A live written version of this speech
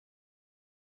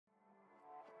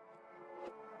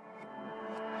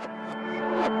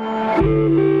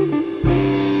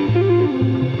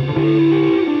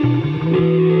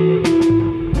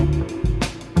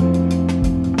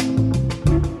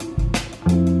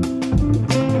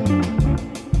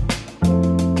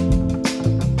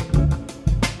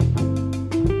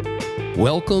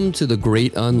Welcome to The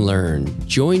Great Unlearn.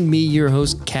 Join me, your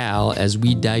host, Cal, as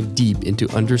we dive deep into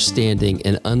understanding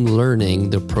and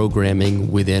unlearning the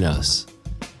programming within us.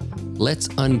 Let's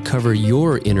uncover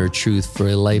your inner truth for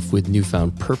a life with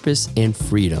newfound purpose and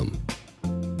freedom.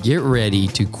 Get ready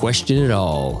to question it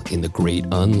all in The Great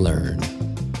Unlearn.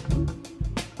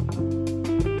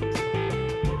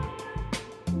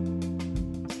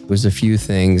 Was a few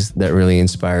things that really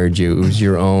inspired you. It was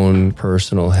your own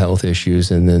personal health issues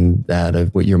and then that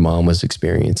of what your mom was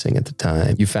experiencing at the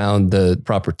time. You found the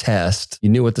proper test. You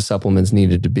knew what the supplements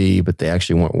needed to be, but they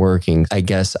actually weren't working. I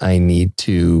guess I need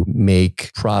to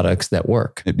make products that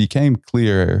work. It became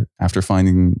clear after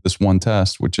finding this one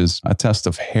test, which is a test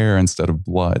of hair instead of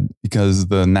blood, because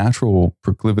the natural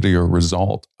proclivity or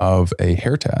result of a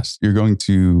hair test, you're going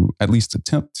to at least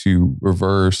attempt to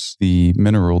reverse the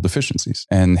mineral deficiencies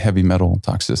and heavy metal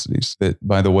toxicities that,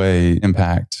 by the way,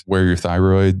 impact where your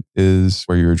thyroid is,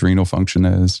 where your adrenal function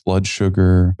is, blood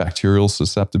sugar, bacterial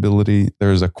susceptibility.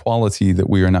 There's a quality that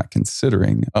we are not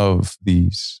considering of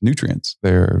these nutrients.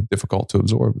 They're difficult to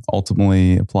absorb.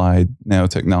 Ultimately applied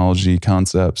nanotechnology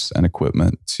concepts and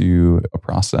equipment to a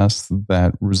process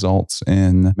that results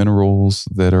in minerals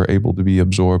that are able to be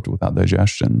absorbed without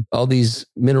digestion. All these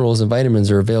minerals and vitamins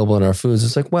are available in our foods.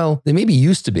 It's like, well, they maybe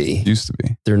used to be.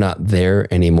 They're not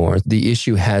there anymore. The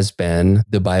issue has been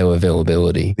the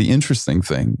bioavailability. The interesting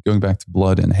thing, going back to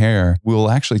blood and hair, we'll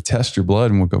actually test your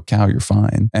blood and we'll go, Cal, you're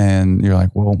fine. And you're like,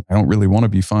 well, I don't really want to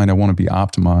be fine. I want to be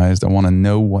optimized. I want to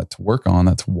know what to work on.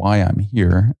 That's why I'm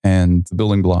here. And the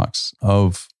building blocks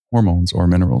of hormones or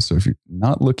minerals. So if you're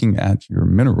not looking at your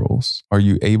minerals, are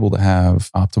you able to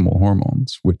have optimal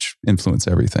hormones, which influence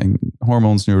everything?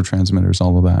 Hormones, neurotransmitters,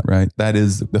 all of that, right? That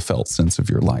is the felt sense of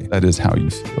your life. That is how you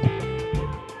feel.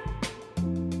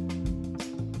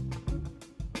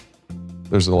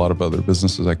 There's a lot of other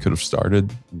businesses I could have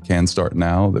started and can start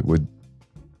now that would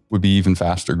be even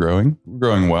faster growing. We're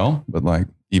growing well, but like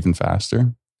even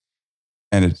faster.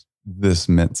 And this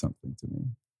meant something to me.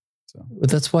 So. But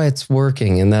that's why it's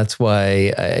working. And that's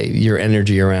why your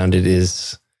energy around it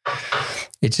it's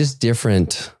just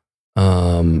different.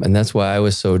 And that's why I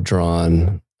was so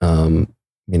drawn,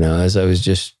 as I was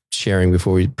just sharing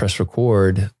before we press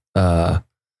record,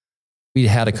 we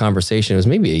had a conversation. It was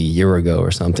maybe a year ago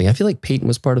or something. I feel like Peyton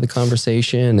was part of the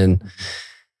conversation. And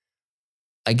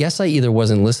I guess I either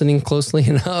wasn't listening closely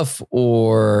enough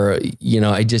or,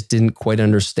 I just didn't quite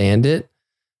understand it.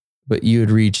 But you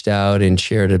had reached out and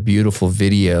shared a beautiful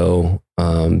video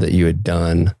that you had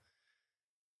done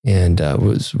and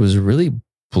was really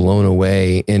blown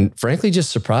away and frankly,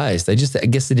 just surprised. I guess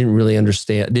I didn't really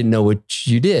understand, didn't know what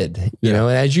you did, you know,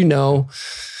 and as you know,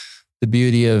 the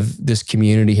beauty of this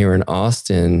community here in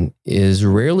Austin is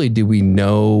rarely do we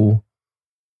know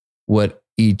what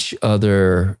each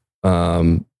other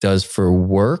does for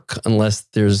work unless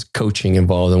there's coaching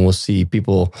involved. And we'll see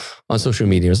people on social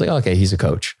media. It's like, okay, he's a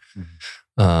coach.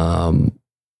 Mm-hmm.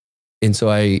 And so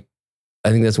I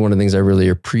think that's one of the things I really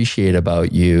appreciate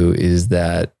about you is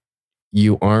that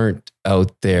you aren't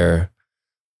out there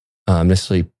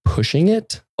necessarily pushing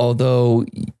it, although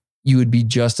you would be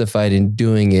justified in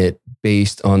doing it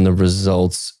based on the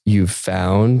results you've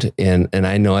found. And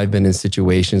I know I've been in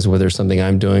situations where there's something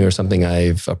I'm doing or something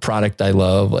a product I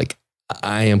love, like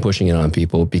I am pushing it on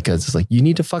people because it's like, you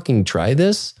need to fucking try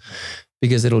this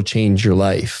because it'll change your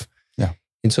life. Yeah.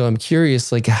 And so I'm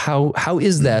curious, like, how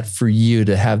is that for you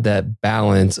to have that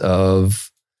balance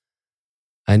of,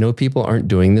 I know people aren't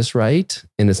doing this right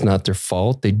and it's not their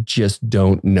fault. They just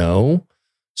don't know.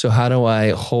 So how do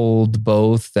I hold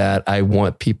both that I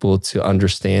want people to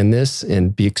understand this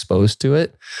and be exposed to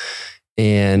it?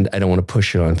 And I don't want to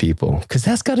push it on people because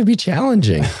that's got to be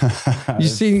challenging. You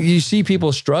see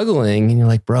people struggling and you're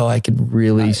like, bro, I could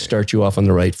really start you off on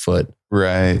the right foot.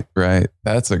 Right.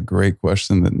 That's a great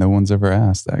question that no one's ever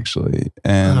asked, actually.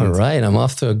 And all right, I'm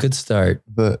off to a good start.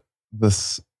 The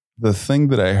thing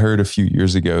that I heard a few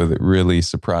years ago that really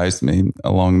surprised me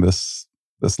along this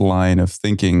line of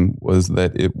thinking was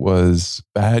that it was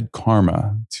bad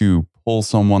karma to pull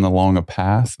someone along a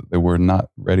path that they were not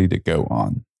ready to go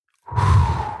on.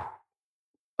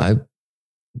 I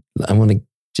want to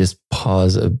just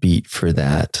pause a beat for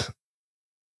that.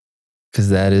 Because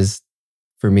that is,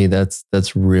 for me, that's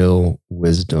real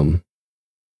wisdom.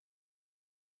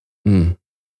 What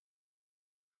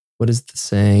is the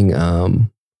saying?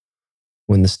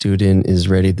 When the student is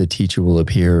ready, the teacher will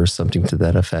appear, or something to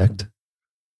that effect.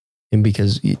 And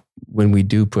because when we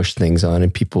do push things on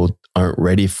and people aren't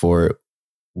ready for it,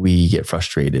 we get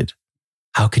frustrated.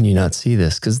 How can you not see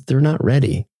this? Because they're not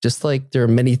ready. Just like there are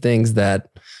many things that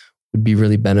would be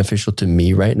really beneficial to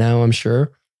me right now, I'm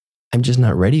sure, I'm just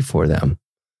not ready for them.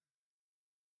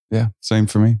 Yeah, same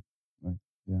for me. Like,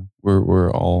 yeah,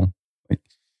 we're all like,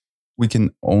 we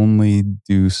can only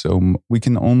we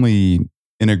can only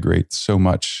integrate so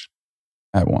much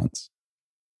at once.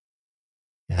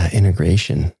 Yeah,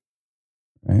 integration.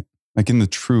 Right? Like in the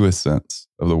truest sense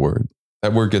of the word.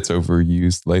 That word gets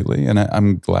overused lately. And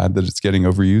I'm glad that it's getting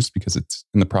overused because it's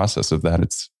in the process of that,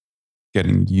 it's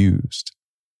getting used.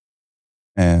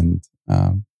 And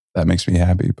that makes me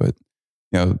happy. But,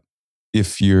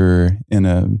 if you're in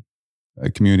a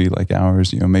community like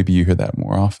ours, maybe you hear that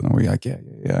more often where you're like, yeah.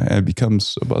 And it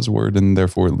becomes a buzzword and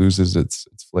therefore it loses its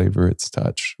flavor, its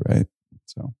touch, right?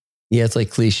 So. Yeah, it's like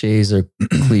cliches are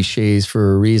cliches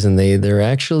for a reason. They're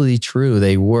actually true.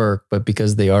 They work, but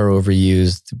because they are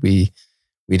overused,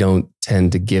 we don't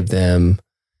tend to give them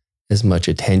as much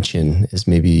attention as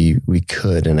maybe we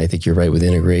could. And I think you're right with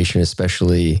integration,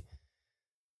 especially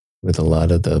with a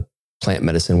lot of the plant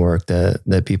medicine work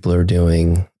that people are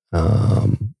doing.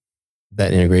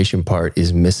 That integration part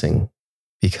is missing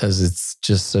because it's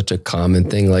just such a common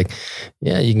thing. Like,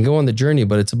 yeah, you can go on the journey,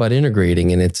 but it's about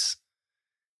integrating, and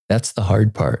that's the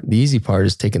hard part. The easy part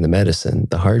is taking the medicine.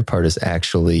 The hard part is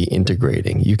actually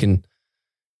integrating.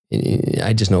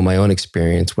 I just know my own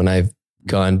experience when I've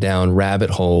gone down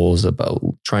rabbit holes about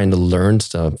trying to learn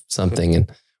something,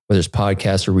 and whether it's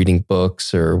podcasts or reading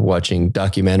books or watching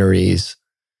documentaries,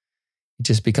 it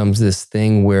just becomes this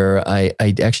thing where I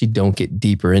actually don't get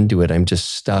deeper into it. I'm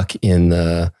just stuck in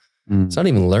it's not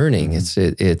even learning.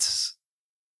 It's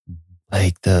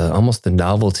like almost the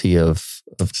novelty of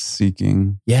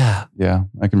seeking. Yeah. Yeah,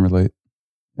 I can relate.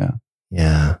 Yeah.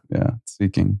 Yeah. Yeah.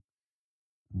 Seeking.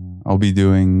 I'll be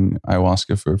doing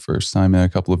ayahuasca for the first time in a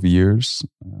couple of years,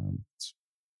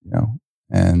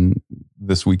 and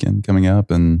this weekend coming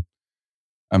up, and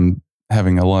I'm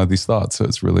having a lot of these thoughts. So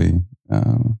it's really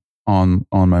on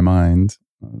my mind,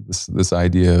 this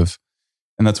idea of,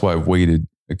 and that's why I've waited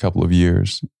a couple of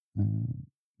years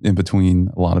in between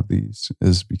a lot of these,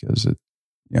 is because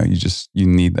you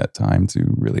need that time to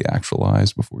really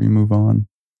actualize before you move on.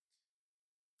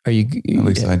 At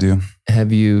least I do.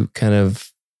 Have you kind of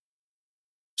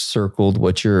circled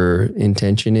what your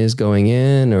intention is going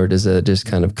in, or does it just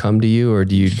kind of come to you, or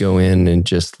do you go in and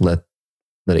just let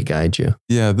it guide you?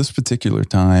 Yeah, this particular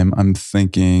time, I'm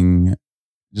thinking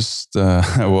just,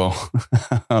 well,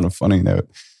 on a funny note,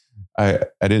 I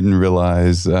didn't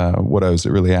realize what I was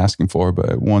really asking for, but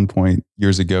at one point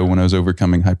years ago when I was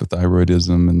overcoming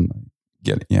hypothyroidism and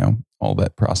getting, all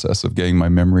that process of getting my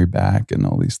memory back and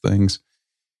all these things,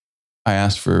 I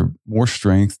asked for more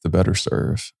strength to better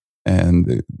serve.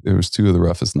 And it was two of the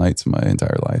roughest nights of my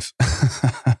entire life.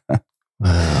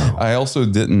 Wow. I also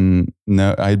didn't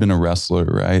know, I'd been a wrestler,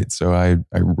 right? So I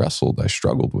wrestled, I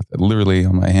struggled with it, literally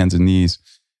on my hands and knees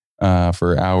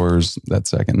for hours that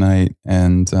second night.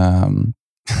 And and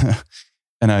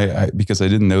I because I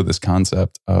didn't know this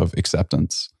concept of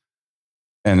acceptance.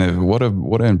 And what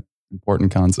an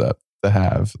important concept to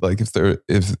have. Like if there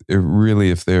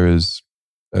is,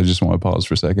 I just want to pause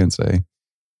for a second and say,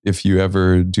 if you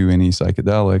ever do any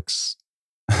psychedelics,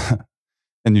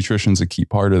 and nutrition's a key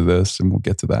part of this, and we'll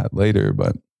get to that later,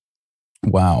 but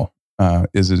wow,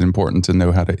 is it important to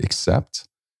know how to accept?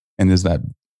 And is that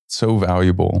so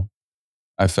valuable?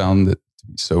 I found it to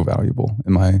be so valuable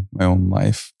in my own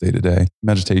life day to day.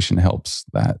 Meditation helps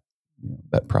that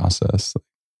process,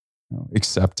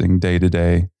 accepting day to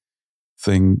day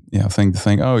thing to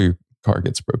think, oh, your car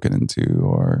gets broken into,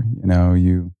 or,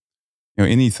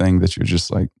 anything that you're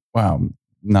just like, wow, I'm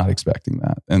not expecting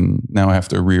that. And now I have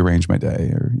to rearrange my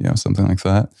day, or, something like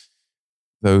that.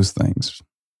 Those things,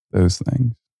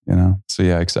 So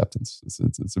yeah, acceptance.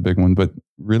 It's a big one, but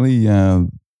really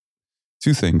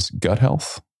two things: gut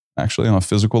health, actually on a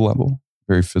physical level,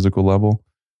 very physical level.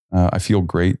 I feel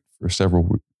great for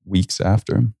several weeks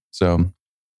after. So,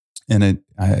 and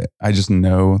I just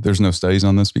know there's no studies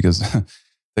on this because it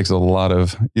takes a lot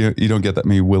of, you don't get that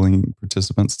many willing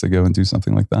participants to go and do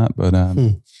something like that. But,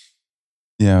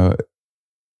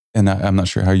 and I'm not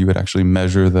sure how you would actually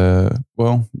measure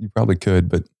you probably could,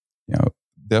 but,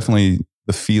 definitely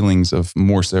the feelings of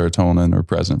more serotonin are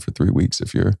present for 3 weeks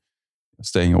if you're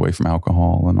staying away from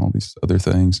alcohol and all these other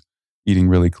things, eating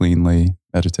really cleanly,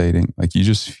 meditating. Like you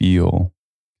just feel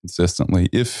consistently.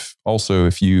 If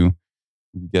you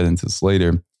get into this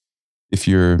later, if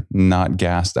you're not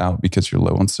gassed out because you're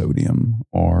low on sodium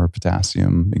or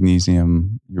potassium,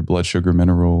 magnesium, your blood sugar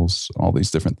minerals, all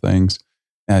these different things.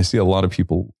 And I see a lot of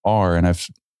people are, and I've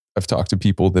talked to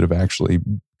people that have actually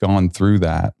gone through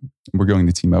that. We're going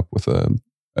to team up with a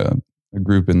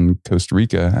group in Costa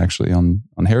Rica actually on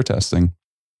hair testing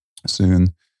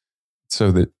soon,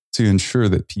 so that to ensure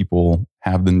that people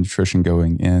have the nutrition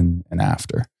going in and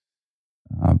after.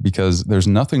 Because there's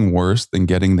nothing worse than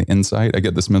getting the insight. I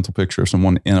get this mental picture of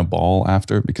someone in a ball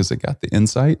after because they got the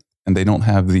insight and they don't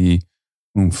have the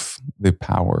oomph, the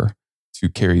power to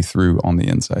carry through on the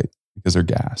insight because they're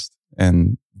gassed.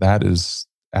 And that is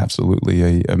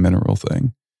absolutely a mineral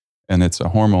thing. And it's a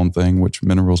hormone thing, which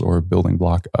minerals are a building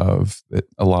block of that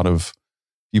a lot of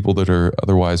people that are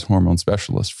otherwise hormone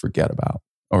specialists forget about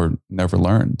or never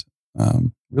learned.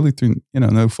 Really through,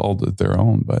 no fault of their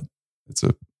own, but it's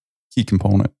a key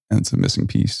component and it's a missing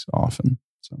piece often.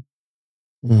 So,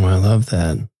 I love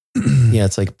that. Yeah,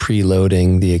 it's like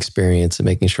preloading the experience and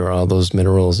making sure all those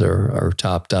minerals are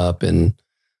topped up, and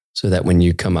so that when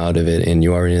you come out of it and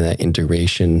you are in that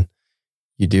integration,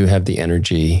 you do have the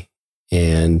energy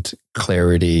and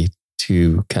clarity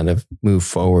to kind of move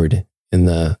forward in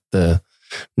the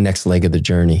next leg of the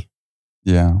journey.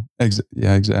 Yeah,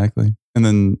 exactly. And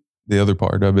then the other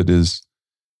part of it is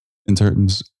in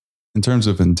terms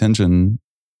of intention,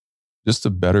 just to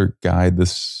better guide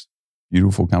this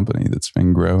beautiful company that's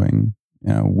been growing,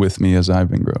 with me as I've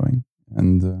been growing,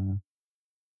 and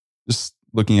just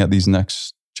looking at these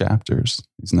next chapters,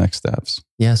 these next steps.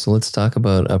 Yeah. So let's talk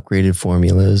about upgraded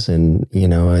formulas, and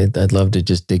I'd love to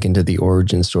just dig into the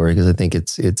origin story, because I think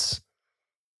it's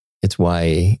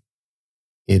why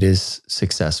it is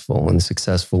successful, and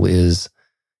successful is,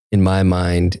 in my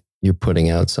mind, you're putting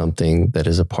out something that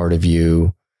is a part of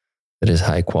you, that is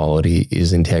high quality,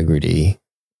 is integrity.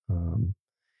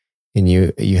 And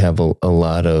you have a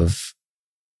lot of,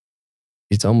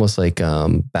 it's almost like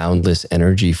boundless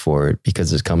energy for it,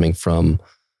 because it's coming from,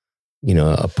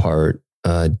 a part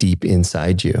deep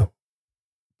inside you.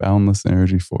 Boundless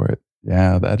energy for it.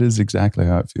 Yeah, that is exactly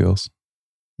how it feels.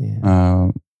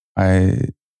 Yeah. I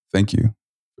thank you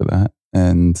for that.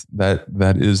 And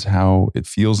that is how it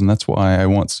feels. And that's why I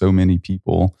want so many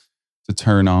people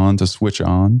to switch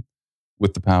on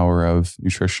with the power of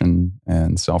nutrition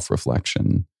and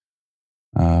self-reflection.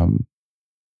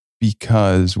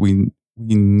 Because we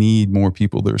need more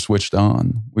people that are switched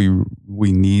on.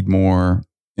 We need more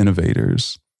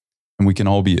innovators, and we can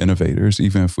all be innovators,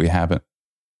 even if we haven't.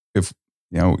 If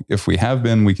we have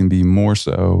been, we can be more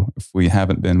so. If we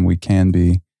haven't been, we can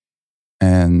be.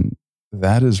 And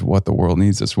that is what the world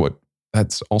needs.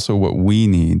 That's also what we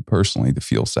need personally to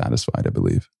feel satisfied, I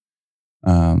believe.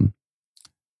 And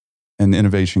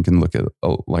innovation can look at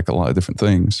like a lot of different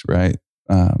things, right?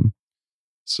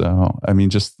 So, I mean,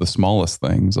 just the smallest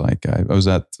things. Like I was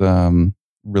at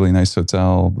really nice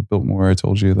hotel, the Biltmore, I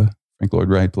told you, the Frank Lloyd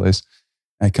Wright place.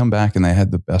 I come back and I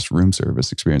had the best room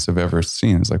service experience I've ever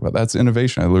seen. It's like, well, that's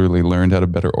innovation. I literally learned how to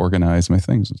better organize my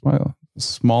things. It's a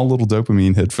small little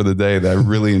dopamine hit for the day that I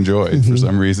really enjoyed for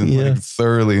some reason. Yeah. Like,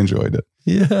 thoroughly enjoyed it.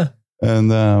 Yeah.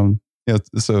 And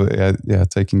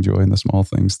taking joy in the small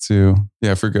things too.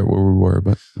 Yeah, I forget where we were,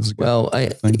 but it was a good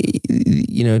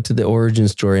to the origin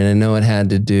story, and I know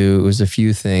it was a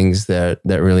few things that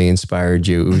really inspired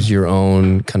you. It was your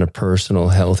own kind of personal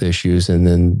health issues, and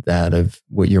then that of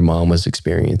what your mom was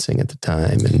experiencing at the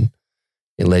time, and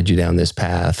it led you down this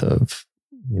path of,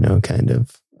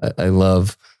 I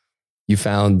love you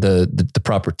found the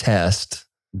proper test,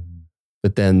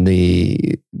 but then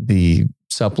the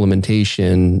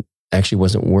supplementation actually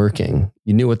wasn't working.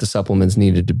 You knew what the supplements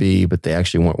needed to be, but they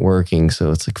actually weren't working.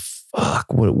 So it's like,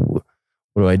 fuck, what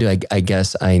do I do? I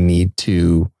guess I need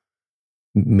to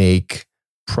make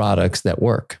products that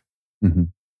work. Mm-hmm.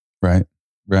 Right.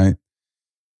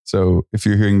 So if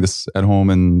you're hearing this at home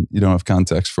and you don't have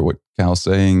context for what Cal's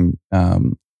saying,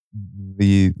 what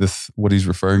he's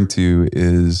referring to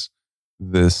is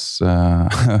this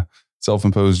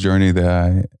self-imposed journey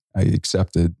that I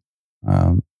accepted.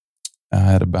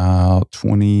 At about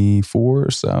 24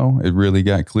 or so, it really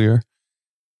got clear.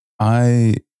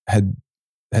 I had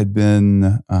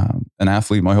been an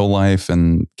athlete my whole life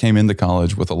and came into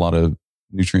college with a lot of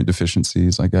nutrient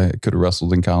deficiencies. Like I could have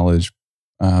wrestled in college,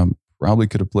 probably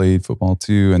could have played football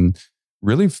too, and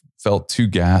really felt too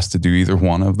gassed to do either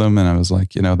one of them. And I was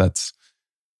like, that's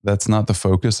not the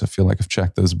focus. I feel like I've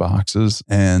checked those boxes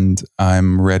and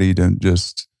I'm ready to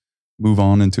just move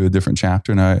on into a different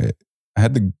chapter. And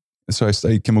so I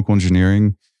studied chemical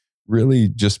engineering really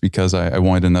just because I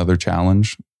wanted another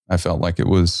challenge. I felt like it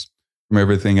was, from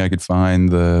everything I could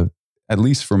find, at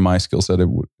least for my skill set, it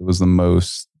was the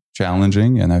most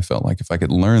challenging. And I felt like if I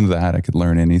could learn that, I could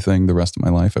learn anything the rest of my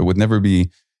life. I would never be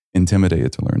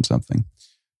intimidated to learn something.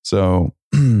 So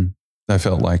I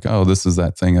felt like, oh, this is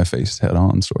that thing I faced head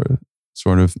on,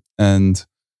 sort of. And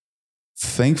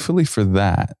thankfully for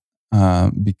that,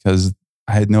 because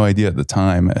I had no idea at the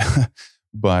time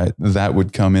but that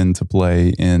would come into play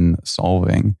in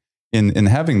solving, in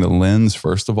having the lens,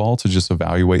 first of all, to just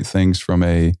evaluate things from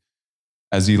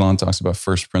as Elon talks about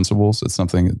first principles. It's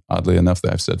something, oddly enough,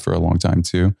 that I've said for a long time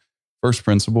too. First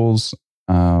principles,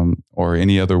 or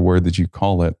any other word that you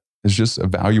call it, is just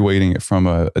evaluating it from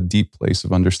a deep place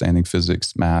of understanding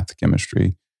physics, math,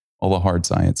 chemistry, all the hard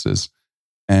sciences,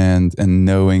 and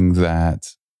knowing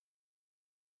that,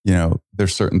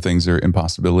 there's certain things that are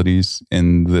impossibilities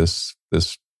in this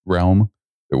realm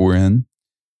that we're in,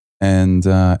 and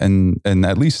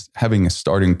at least having a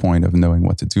starting point of knowing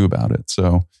what to do about it.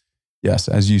 So yes,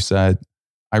 as you said,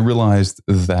 I realized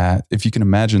that if you can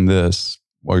imagine this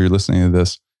while you're listening to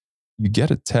this, you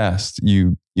get a test,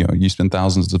 you spend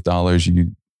thousands of dollars,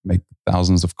 you make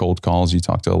thousands of cold calls, you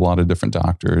talk to a lot of different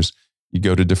doctors, you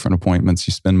go to different appointments,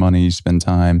 you spend money, you spend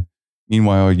time.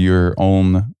 Meanwhile, your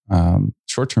own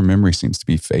short-term memory seems to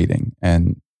be fading.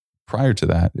 And prior to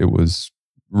that, it was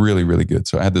really, really good.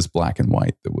 So I had this black and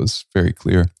white that was very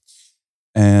clear.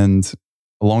 And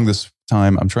along this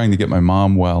time, I'm trying to get my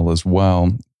mom well as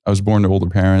well. I was born to older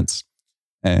parents,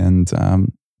 and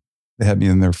they had me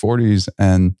in their 40s.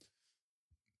 And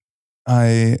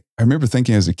I remember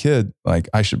thinking as a kid, like,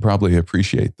 I should probably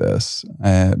appreciate this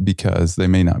because they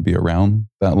may not be around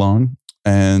that long.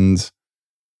 And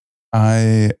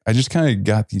I just kind of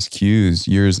got these cues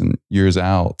years and years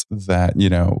out that,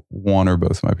 one or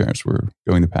both of my parents were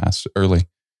going to pass early,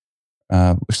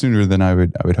 sooner than I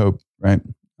would hope, right?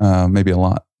 Maybe a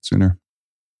lot sooner.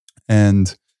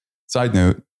 And side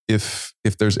note, if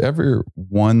there's ever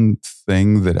one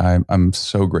thing that I'm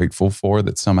so grateful for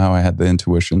that somehow I had the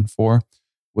intuition for,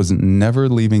 was never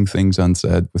leaving things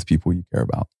unsaid with people you care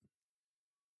about.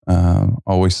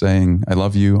 Always saying, I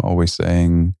love you, always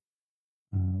saying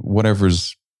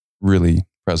whatever's really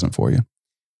present for you.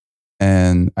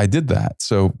 And I did that.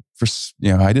 So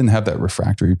I didn't have that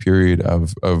refractory period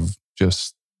of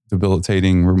just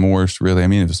debilitating remorse, really. I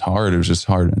mean, it was hard. It was just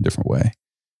hard in a different way.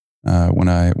 When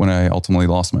I ultimately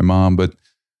lost my mom, but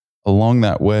along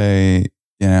that way,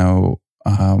 we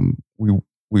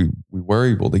were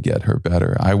able to get her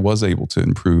better. I was able to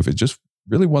improve. It just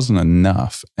really wasn't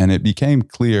enough, and it became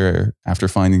clear after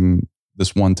finding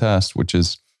this one test, which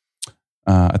is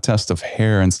a test of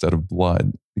hair instead of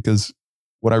blood. Because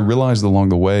what I realized along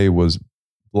the way was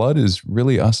blood is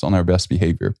really us on our best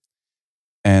behavior,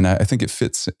 and I think it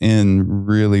fits in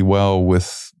really well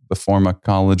with the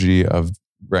pharmacology of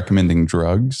recommending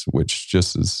drugs, which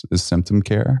just is symptom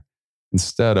care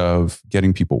instead of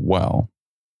getting people well.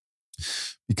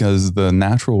 Because the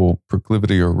natural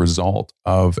proclivity or result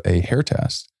of a hair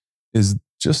test is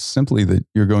just simply that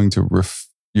you're going to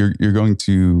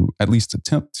at least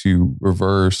attempt to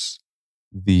reverse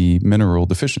the mineral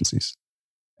deficiencies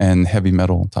and heavy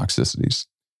metal toxicities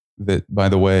that, by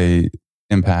the way,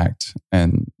 impact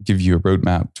and give you a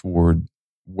roadmap toward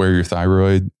where your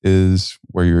thyroid is,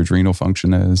 where your adrenal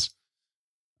function is,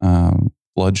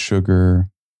 blood sugar,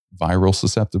 viral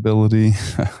susceptibility,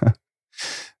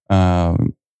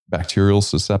 bacterial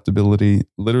susceptibility.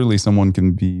 Literally, someone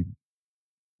can be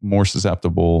more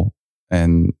susceptible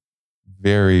and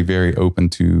very, very open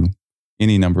to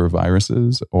any number of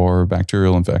viruses or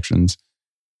bacterial infections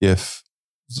if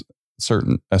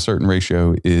a certain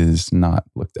ratio is not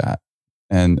looked at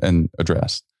and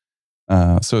addressed.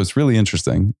 So it's really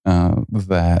interesting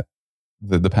that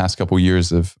the past couple of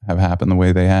years have happened the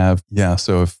way they have. Yeah,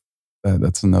 so if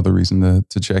that's another reason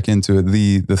to check into it.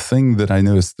 The thing that I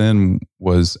noticed then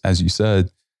was, as you said,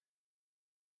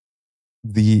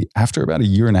 after about a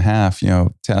year and a half,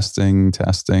 testing,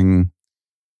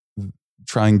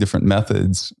 trying different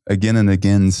methods again and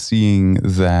again, seeing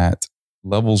that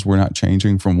levels were not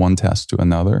changing from one test to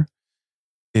another.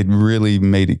 It really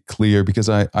made it clear, because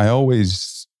I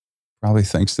always, probably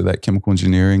thanks to that chemical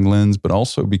engineering lens, but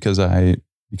also because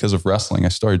of wrestling, I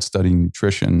started studying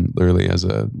nutrition literally as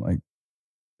a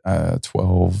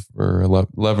 12 or 11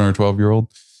 or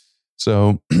 12-year-old.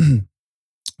 So,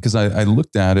 because I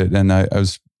looked at it and I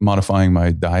was modifying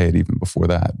my diet even before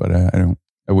that, but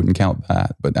I wouldn't count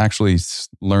that, but actually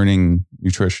learning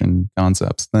nutrition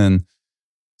concepts then.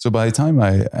 So by the time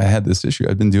I had this issue,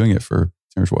 I'd been doing it for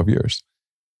 10 or 12 years.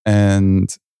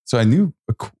 And so I knew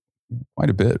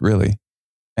quite a bit, really.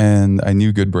 And I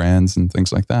knew good brands and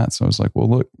things like that. So I was like, well,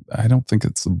 look, I don't think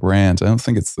it's the brand. I don't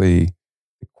think it's the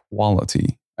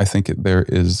quality. I think there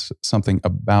is something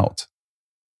about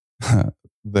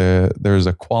there's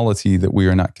a quality that we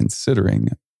are not considering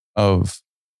of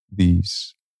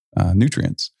these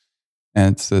nutrients.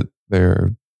 And it's that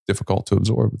they're difficult to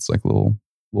absorb. It's like little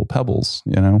pebbles,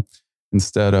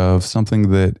 instead of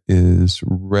something that is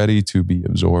ready to be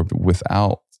absorbed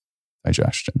without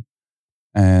digestion.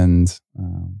 And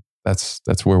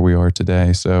that's where we are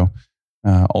today. So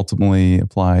ultimately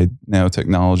applied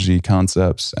nanotechnology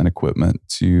concepts and equipment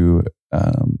to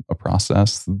a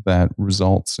process that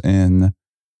results in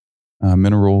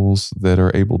minerals that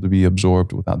are able to be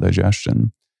absorbed without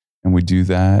digestion. And we do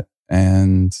that.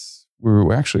 And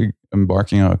we're actually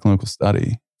embarking on a clinical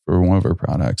study for one of our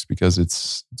products because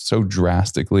it's so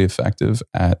drastically effective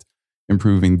at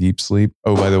improving deep sleep.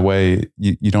 Oh, by the way,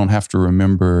 you don't have to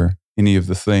remember any of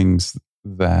the things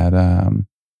that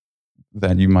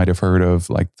that you might have heard of,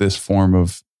 like this form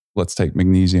of, let's take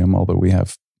magnesium, although we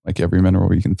have like every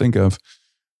mineral you can think of.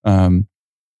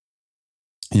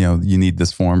 You need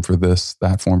this form for this,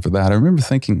 that form for that. I remember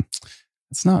thinking,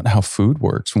 it's not how food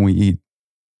works when we eat,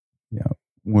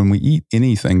 when we eat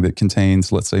anything that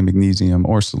contains, let's say, magnesium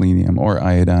or selenium or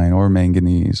iodine or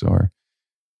manganese or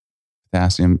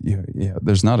potassium,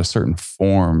 there's not a certain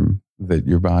form that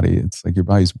it's like your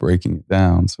body's breaking it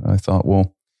down. So I thought,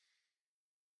 well,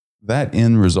 that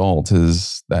end result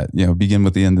is that, begin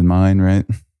with the end in mind, right?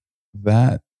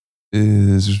 That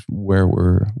is where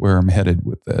I'm headed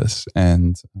with this.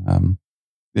 And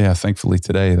thankfully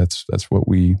today, that's what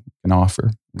we can offer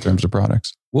in terms of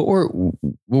products. What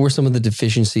were some of the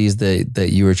deficiencies that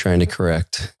you were trying to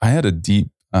correct? I had a deep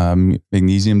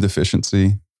magnesium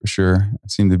deficiency for sure. I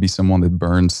seem to be someone that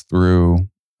burns through.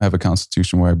 I have a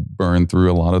constitution where I burn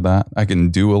through a lot of that. I can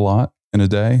do a lot in a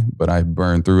day, but I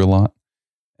burn through a lot.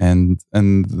 And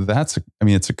that's,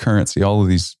 it's a currency. All of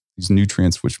these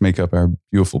nutrients which make up our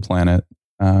beautiful planet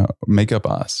make up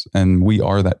us. And we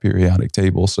are that periodic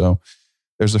table. So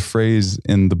there's a phrase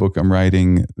in the book I'm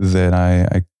writing that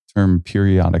I term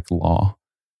periodic law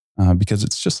because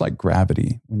it's just like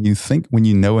gravity. When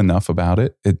you know enough about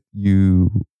it,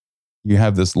 you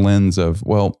have this lens of,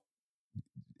 well,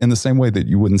 in the same way that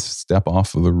you wouldn't step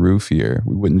off of the roof here,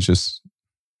 we wouldn't just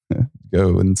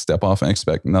go and step off and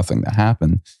expect nothing to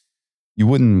happen. You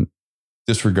wouldn't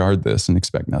disregard this and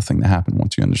expect nothing to happen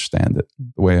once you understand it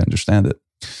the way I understand it.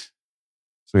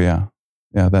 So yeah,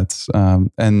 that's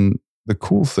and the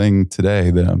cool thing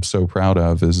today that I'm so proud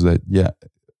of is that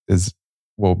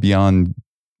beyond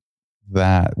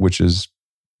that, which is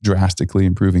drastically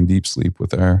improving deep sleep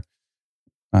with our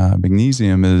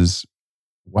magnesium, is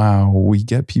we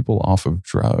get people off of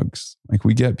drugs. Like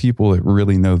we get people that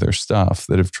really know their stuff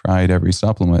that have tried every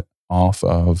supplement off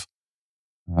of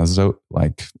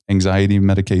like anxiety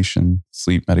medication,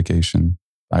 sleep medication,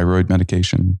 thyroid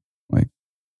medication. Like,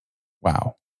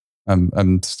 wow.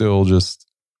 It's still just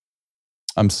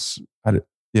the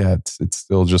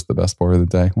best part of the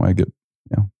day when I get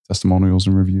testimonials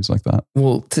and reviews like that.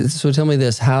 Well, so tell me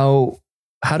this: how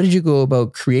did you go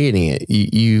about creating it?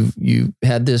 You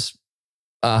had this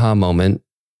aha moment.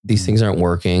 These things aren't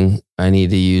working. I need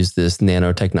to use this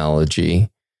nanotechnology.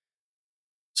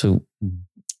 So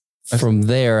from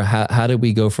there, how did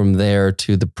we go from there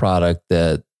to the product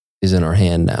that is in our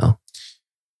hand now?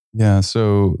 Yeah,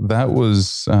 so that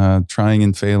was trying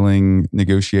and failing,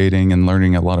 negotiating and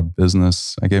learning a lot of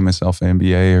business. I gave myself an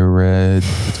MBA. I read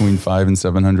between 500 and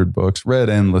 700 books, read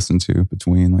and listened to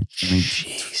between like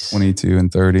 22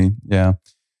 and 30. Yeah.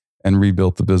 And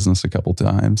rebuilt the business a couple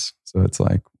times. So it's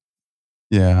like,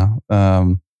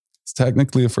 it's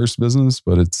technically a first business,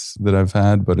 but it's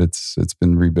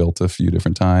been rebuilt a few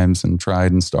different times and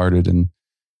tried and started. And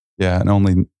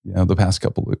only the past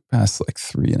like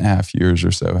 3.5 years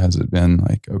or so has it been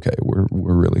like, okay, we're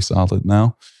really solid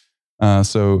now.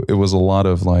 So it was a lot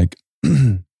of like,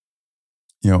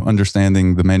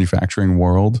 understanding the manufacturing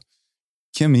world.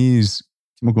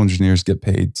 Chemical engineers get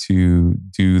paid to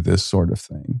do this sort of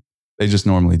thing. They just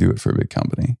normally do it for a big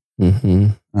company. Mm-hmm.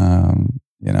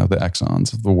 The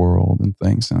Exxons of the world and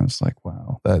things. And I was like,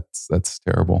 wow, that's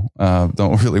terrible.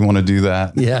 Don't really want to do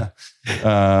that. Yeah.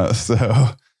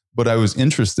 But I was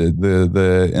interested.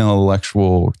 The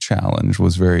intellectual challenge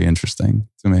was very interesting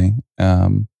to me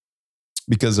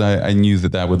because I knew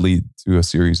that would lead to a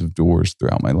series of doors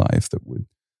throughout my life that would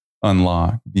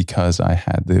unlock because I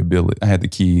had the ability, I had the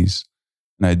keys,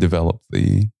 and I developed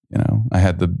I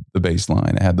had the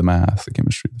baseline, I had the math, the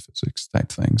chemistry, the physics type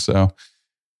thing. So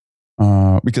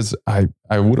because I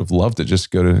would have loved to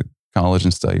just go to college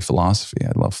and study philosophy.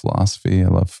 I love philosophy. I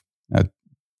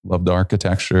loved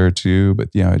architecture too, but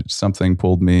something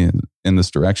pulled me in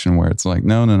this direction where it's like,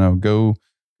 no, go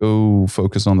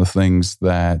focus on the things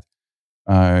that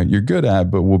you're good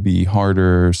at, but will be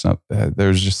harder.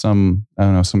 There's just some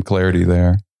clarity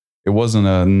there. It wasn't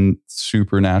a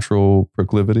supernatural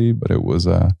proclivity, but it was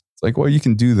it's like, well, you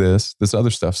can do this. This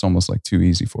other stuff's almost like too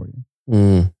easy for you.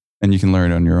 And you can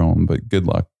learn it on your own, but good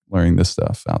luck learning this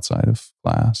stuff outside of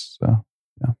class. So,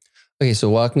 yeah. Okay,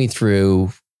 so walk me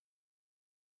through.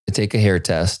 I take a hair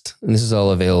test, and this is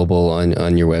all available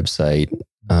on your website,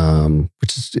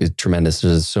 which is tremendous.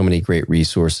 There's so many great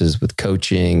resources with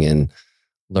coaching and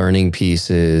learning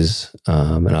pieces,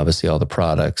 and obviously all the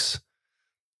products.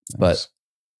 Nice.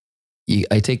 But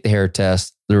I take the hair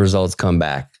test, the results come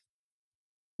back.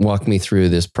 Walk me through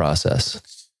this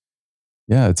process.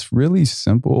 Yeah, it's really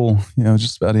simple.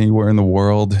 Just about anywhere in the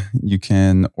world, you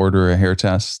can order a hair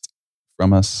test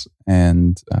from us,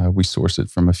 and we source it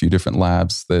from a few different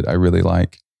labs that I really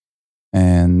like.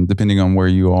 And depending on where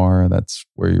you are, that's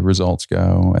where your results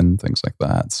go and things like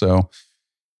that. So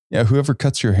yeah, whoever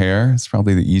cuts your hair, it's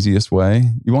probably the easiest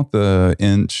way. You want the 1.5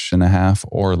 inches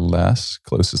or less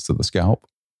closest to the scalp.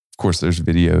 Of course, there's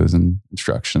videos and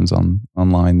instructions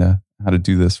online to how to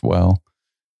do this well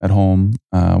at home.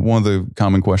 One of the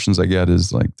common questions I get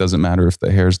is like, does it matter if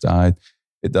the hair's dyed?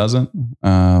 It doesn't.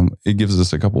 It gives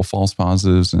us a couple of false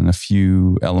positives and a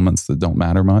few elements that don't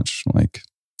matter much, like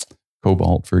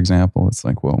cobalt, for example. It's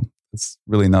like, well, it's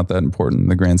really not that important in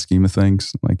the grand scheme of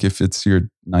things. Like if it's your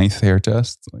 9th hair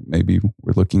test, like maybe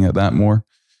we're looking at that more.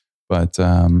 But,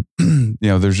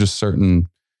 there's just certain,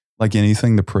 like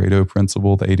anything, the Pareto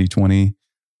principle, the 80-20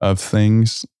 of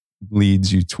things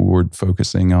leads you toward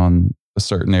focusing on a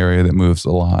certain area that moves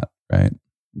a lot, right?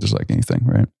 Just like anything,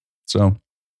 right? So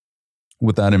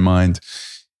with that in mind,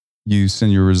 you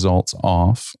send your results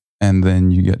off, and then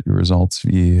you get your results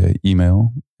via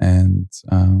email, and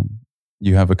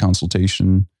you have a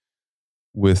consultation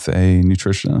with a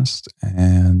nutritionist,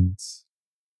 and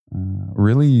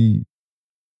really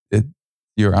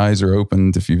your eyes are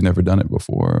opened if you've never done it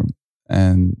before,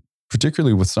 and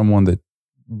particularly with someone that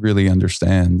really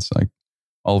understands. Like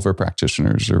all of our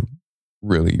practitioners are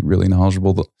really, really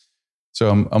knowledgeable.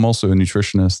 So I'm also a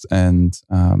nutritionist, and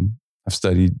I've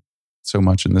studied so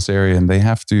much in this area, and they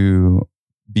have to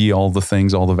be all the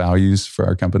things, all the values for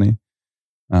our company.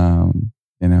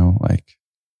 Like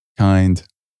kind,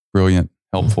 brilliant,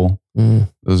 helpful.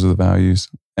 Those are the values.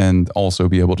 And also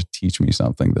be able to teach me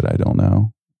something that I don't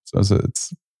know. So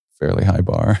it's fairly high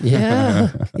bar.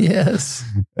 Yeah. Yes.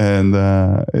 And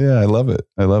I love it.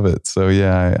 I love it. So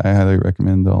yeah, I highly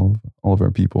recommend all of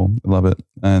our people. I love it.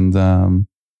 And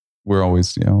we're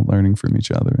always, learning from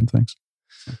each other and things.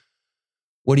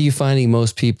 What are you finding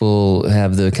most people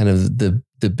have the kind of the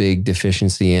big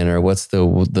deficiency in, or what's the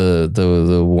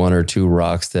 1 or 2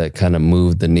 rocks that kind of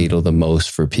move the needle the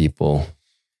most for people?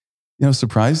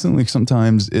 Surprisingly,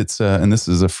 sometimes it's, and this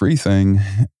is a free thing,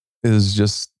 is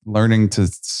just learning to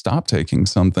stop taking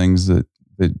some things that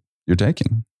you're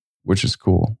taking, which is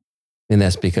cool. And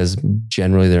that's because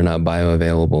generally they're not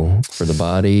bioavailable for the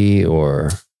body, or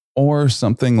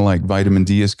something like vitamin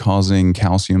D is causing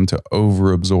calcium to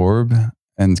overabsorb.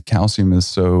 And calcium is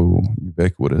so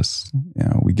ubiquitous.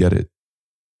 We get it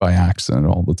by accident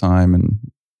all the time,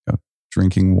 and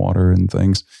drinking water and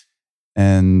things.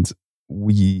 And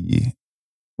we've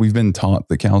been taught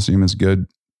that calcium is good.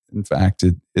 In fact,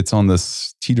 it's on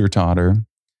this teeter-totter,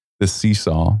 this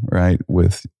seesaw, right?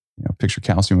 With picture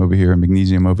calcium over here and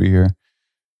magnesium over here.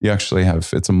 You actually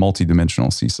it's a multi-dimensional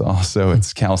seesaw. So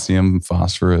it's calcium,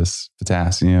 phosphorus,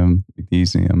 potassium,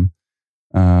 magnesium,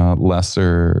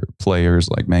 lesser players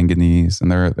like manganese, and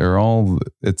they're all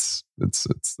it's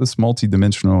this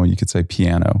multi-dimensional, you could say,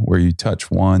 piano, where you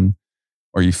touch one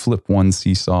or you flip one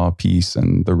seesaw piece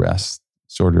and the rest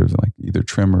sort of like either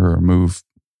tremor or move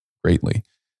greatly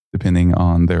depending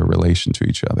on their relation to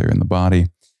each other in the body.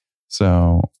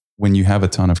 So when you have a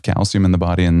ton of calcium in the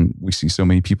body, and we see so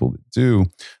many people that do,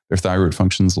 their thyroid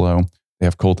function's low, they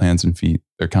have cold hands and feet,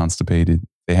 they're constipated,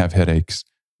 they have headaches,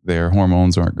 their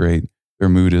hormones aren't great, their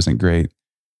mood isn't great,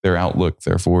 their outlook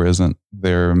therefore isn't,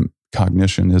 their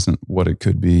cognition isn't what it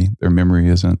could be, their memory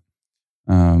isn't,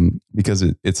 because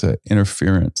it's an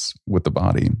interference with the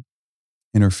body,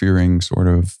 interfering sort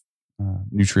of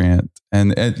nutrient.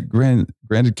 And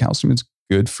granted, calcium is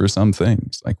good for some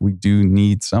things. Like we do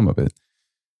need some of it.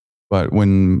 But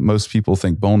when most people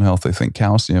think bone health, they think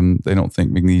calcium. They don't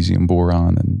think magnesium,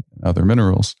 boron, and other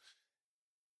minerals.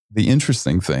 The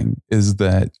interesting thing is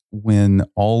that when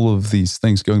all of these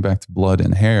things, going back to blood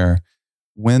and hair,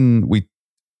 when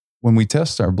we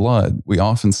test our blood, we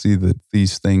often see that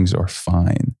these things are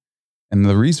fine. And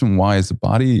the reason why is the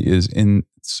body is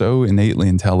so innately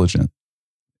intelligent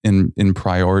in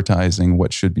prioritizing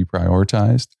what should be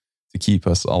prioritized to keep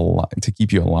us alive, to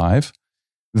keep you alive,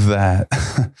 that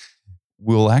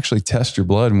we'll actually test your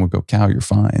blood and we'll go, cow, you're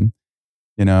fine.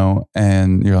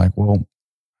 And you're like, well,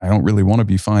 I don't really want to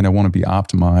be fine. I want to be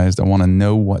optimized. I want to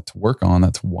know what to work on.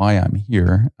 That's why I'm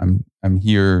here. I'm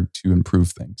here to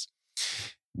improve things.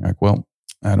 You're like, well,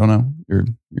 I don't know. You're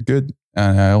good.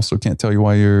 And I also can't tell you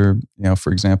why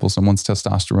for example, someone's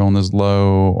testosterone is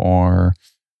low or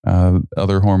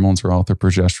other hormones are off, their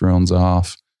progesterone's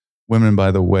off. Women,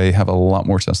 by the way, have a lot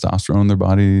more testosterone in their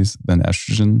bodies than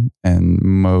estrogen, and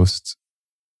most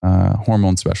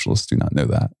hormone specialists do not know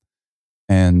that.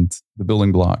 And the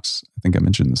building blocks, I think I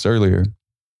mentioned this earlier,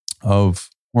 of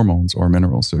hormones or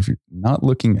minerals. So if you're not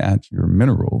looking at your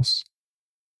minerals,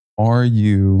 are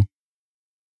you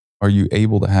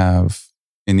able to have,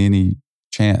 in any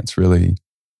chance, really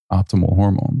optimal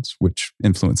hormones, which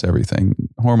influence everything?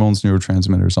 Hormones,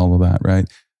 neurotransmitters, all of that, right?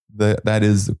 That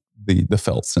is the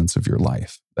felt sense of your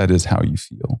life. That is how you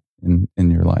feel in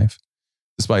your life,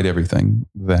 despite everything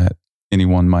that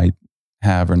anyone might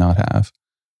have or not have.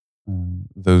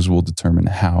 Those will determine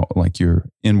how, like, your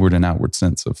inward and outward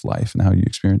sense of life and how you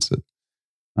experience it.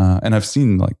 And I've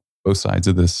seen like both sides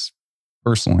of this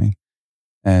personally,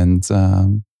 and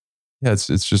it's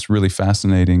just really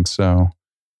fascinating. So,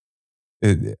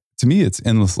 to me, it's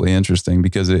endlessly interesting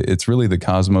because it's really the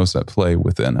cosmos at play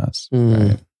within us,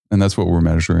 right? And that's what we're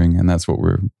measuring, and that's what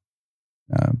we're,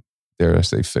 dare I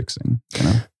say, fixing.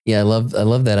 Yeah, I love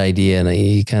that idea, and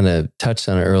you kind of touched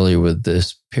on it earlier with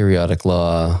this periodic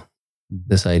law.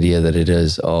 This idea that it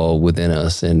is all within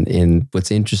us. And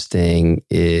what's interesting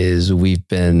is we've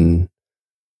been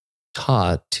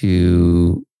taught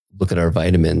to look at our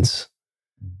vitamins,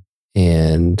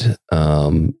 and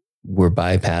we're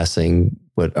bypassing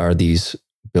what are these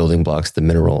building blocks, the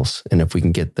minerals. And if we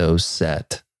can get those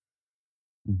set,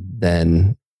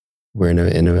 then we're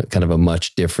in a kind of a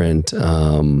much different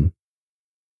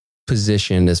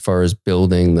position as far as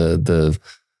building the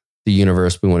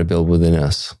universe we want to build within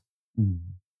us.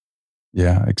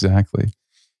 Yeah, exactly.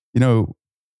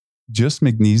 Just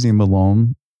magnesium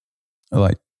alone,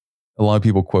 like a lot of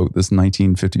people quote this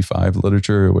 1955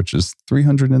 literature, which is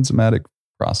 300 enzymatic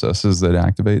processes that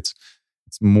activates.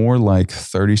 It's more like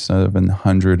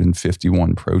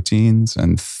 3,751 proteins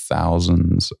and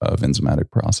thousands of enzymatic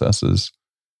processes.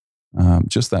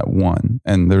 Just that one.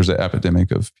 And there's an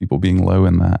epidemic of people being low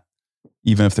in that.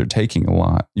 Even if they're taking a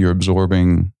lot, you're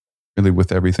absorbing, really,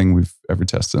 with everything we've ever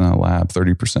tested in a lab,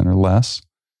 30% or less.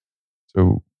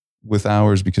 So with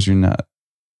ours, because you're not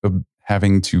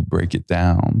having to break it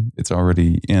down, it's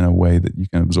already in a way that you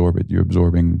can absorb it. You're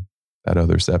absorbing that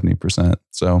other 70%.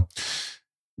 So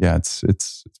yeah,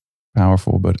 it's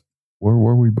powerful. But where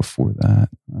were we before that?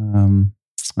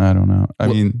 I don't know. I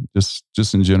mean,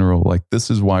 just in general, like, this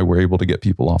is why we're able to get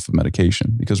people off of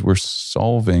medication, because we're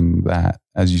solving that,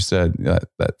 as you said,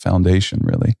 that foundation,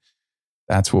 really.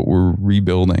 That's what we're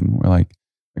rebuilding. We're like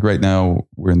right now,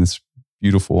 we're in this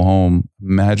beautiful home.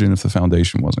 Imagine if the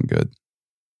foundation wasn't good.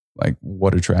 Like,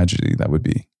 what a tragedy that would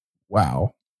be.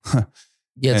 Wow.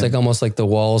 Yeah, it's like almost like the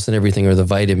walls and everything are the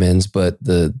vitamins, but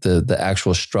the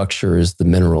actual structure is the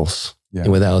minerals. Yeah.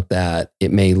 And without that,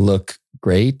 it may look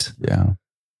great. Yeah.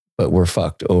 But we're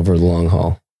fucked over the long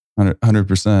haul.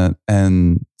 100%.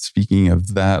 And speaking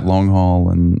of that long haul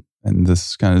and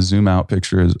this kind of zoom out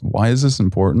picture, is why is this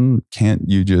important? Can't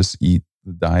you just eat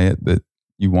the diet that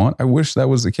you want? I wish that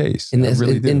was the case. And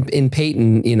in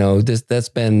Peyton, that's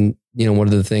been, one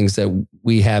of the things that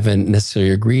we haven't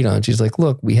necessarily agreed on. She's like,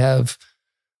 look, we have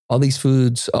all these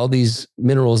foods, all these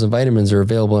minerals and vitamins are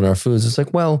available in our foods. It's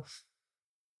like, well,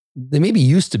 they maybe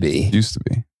used to be.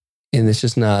 And it's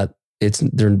just not,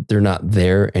 they're not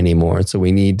there anymore. And so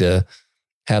we need to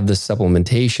have the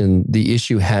supplementation. The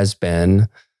issue has been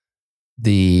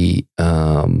the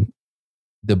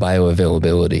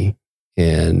bioavailability.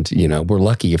 And, we're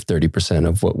lucky if 30%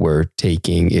 of what we're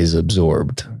taking is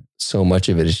absorbed. So much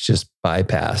of it is just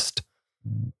bypassed.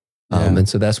 And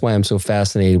so that's why I'm so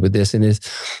fascinated with this. And is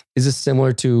this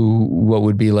similar to what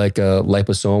would be like a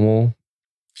liposomal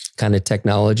kind of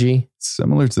technology?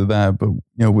 Similar to that, but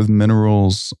with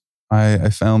minerals, I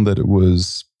found that it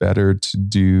was better to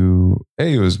do,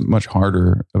 it was much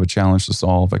harder of a challenge to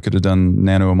solve. I could have done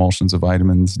nano emulsions of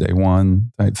vitamins day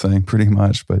one type thing, pretty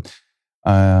much, but,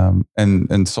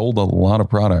 and sold a lot of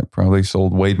product, probably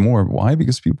sold way more. Why?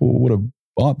 Because people would have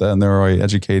bought that and they're already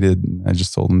educated. And I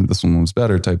just told them this one was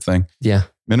better type thing. Yeah.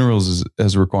 Minerals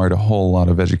has required a whole lot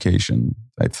of education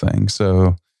type thing.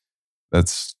 So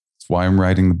that's why I'm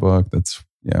writing the book. That's,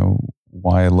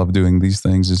 why I love doing these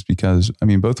things, is because,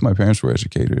 both of my parents were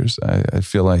educators. I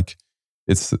feel like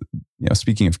it's,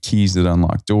 speaking of keys that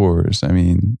unlock doors,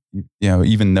 even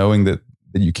knowing that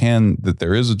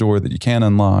there is a door that you can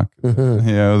unlock,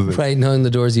 right. Knowing the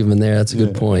door's even there. That's a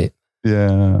good point.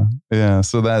 Yeah. Yeah.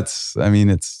 So that's,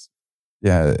 it's,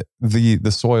 the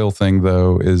soil thing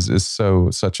though is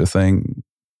such a thing,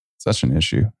 such an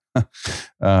issue.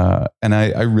 And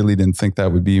I really didn't think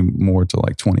that would be more to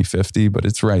like 2050, but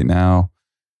it's right now.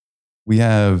 We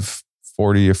have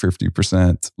 40 or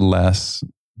 50% less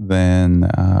than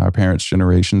our parents'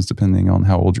 generations, depending on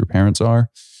how old your parents are.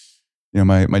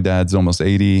 My dad's almost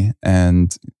 80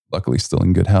 and luckily still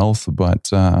in good health, but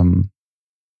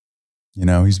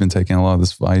he's been taking a lot of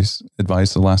this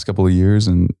advice the last couple of years,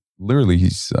 and literally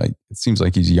he's like, it seems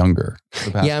like he's younger.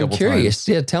 Yeah, I'm curious.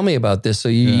 Yeah, tell me about this. So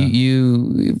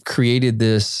you created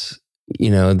this,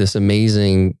 this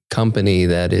amazing company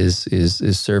that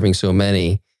is serving so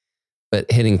many, but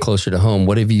hitting closer to home.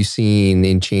 What have you seen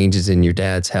in changes in your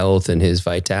dad's health and his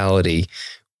vitality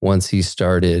once he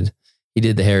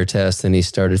did the hair test and he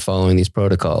started following these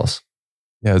protocols?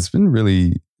 Yeah, it's been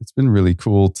really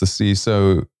cool to see.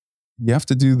 So you have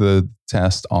to do the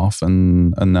test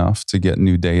often enough to get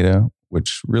new data,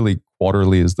 which really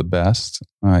quarterly is the best.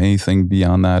 Anything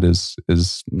beyond that is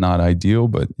not ideal,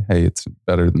 but hey, it's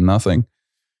better than nothing.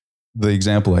 The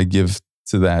example I give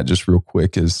to that just real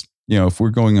quick is, if we're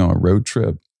going on a road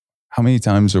trip, how many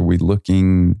times are we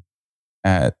looking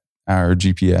at our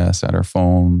GPS, at our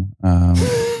phone?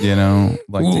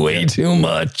 Way too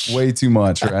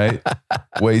much, right?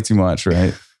 Way too much,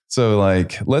 right? So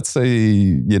like, let's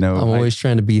say, I'm always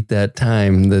trying to beat that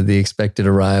time, the expected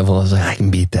arrival. I was like, I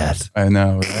can beat that. I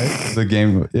know, right? The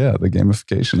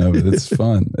gamification of it. It's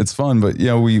fun. It's fun. But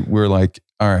we're like,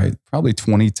 all right, probably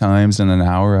 20 times in an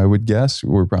hour, I would guess.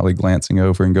 We're probably glancing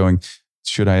over and going,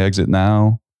 should I exit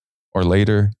now or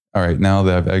later? All right, now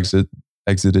that I've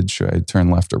exited, should I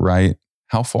turn left or right?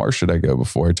 How far should I go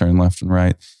before I turn left and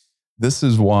right? This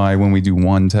is why when we do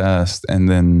one test and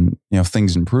then,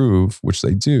 things improve, which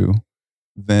they do,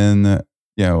 then,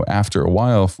 after a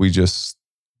while, if we just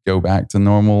go back to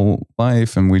normal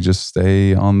life and we just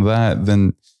stay on that,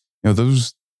 then,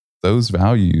 those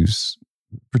values,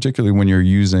 particularly when you're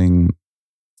using,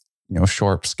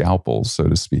 sharp scalpels, so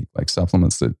to speak, like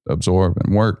supplements that absorb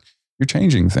and work, you're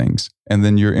changing things. And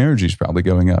then your energy is probably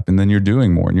going up, and then you're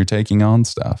doing more and you're taking on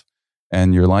stuff,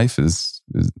 and your life is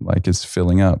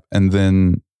filling up. And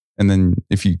then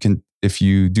if you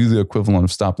do the equivalent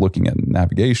of stop looking at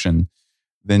navigation,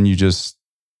 then you just,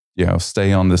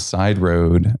 stay on this side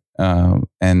road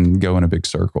and go in a big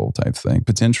circle type thing,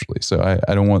 potentially. So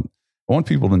I want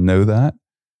people to know that.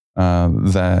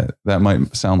 That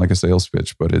might sound like a sales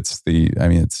pitch, but it's the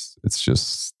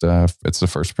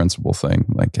first principle thing.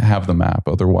 Like, have the map,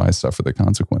 otherwise suffer the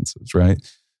consequences, right?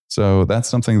 So that's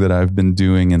something that I've been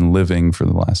doing and living for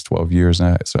the last 12 years.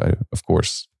 Of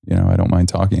course, I don't mind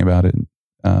talking about it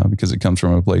because it comes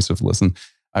from a place of, listen,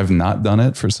 I've not done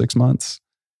it for 6 months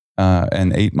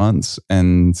and 8 months,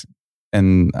 and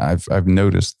I've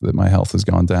noticed that my health has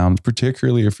gone down,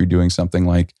 particularly if you're doing something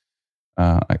like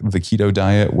the keto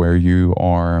diet, where you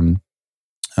are,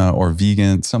 or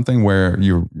vegan, something where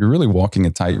you're really walking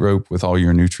a tightrope with all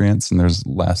your nutrients, and there's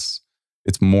less.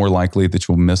 It's more likely that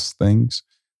you'll miss things.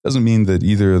 Doesn't mean that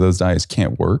either of those diets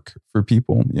can't work for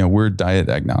people. We're diet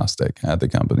agnostic at the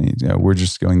company. We're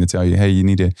just going to tell you, hey, you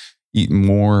need to eat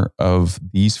more of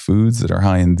these foods that are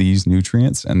high in these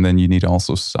nutrients, and then you need to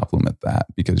also supplement that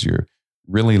because you're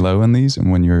really low in these.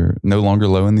 And when you're no longer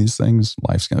low in these things,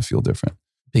 life's going to feel different.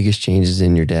 Biggest changes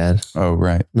in your dad. Oh,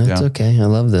 right. That's okay. I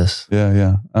love this.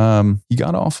 Yeah. He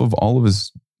got off of all of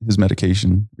his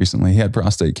medication recently. He had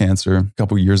prostate cancer a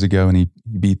couple of years ago, and he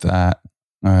beat that.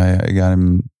 I got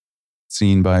him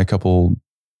seen by a couple,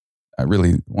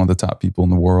 really one of the top people in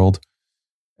the world.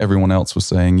 Everyone else was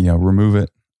saying, remove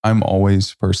it. I'm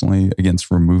always personally against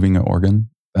removing an organ.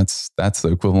 That's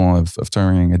the equivalent of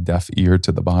turning a deaf ear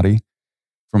to the body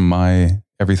from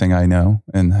everything I know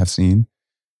and have seen.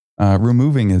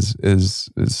 Removing is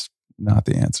not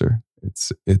the answer.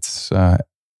 It's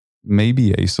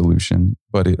maybe a solution,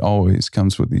 but it always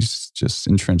comes with these just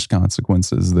entrenched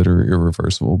consequences that are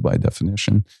irreversible by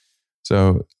definition.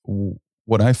 So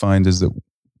what I find is that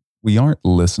we aren't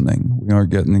listening. We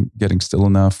aren't getting still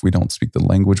enough. We don't speak the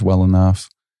language well enough.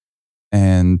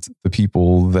 And the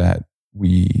people that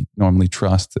we normally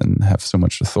trust and have so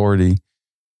much authority,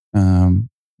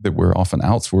 that we're often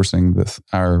outsourcing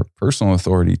our personal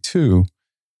authority to,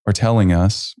 are telling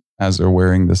us, as they're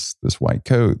wearing this white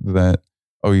coat, that,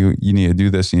 oh, you need to do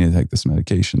this, you need to take this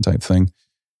medication type thing.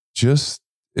 Just,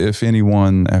 if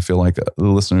anyone, I feel like the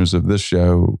listeners of this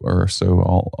show are so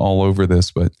all over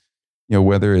this, but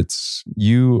whether it's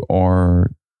you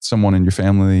or someone in your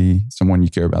family, someone you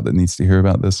care about that needs to hear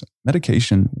about this,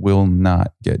 medication will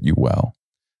not get you well.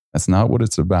 That's not what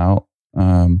it's about.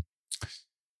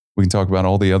 We can talk about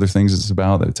all the other things it's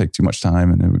about that would take too much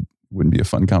time, and it wouldn't be a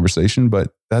fun conversation,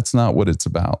 but that's not what it's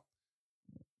about.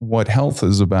 what health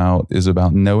is about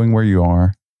knowing where you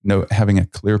are, having a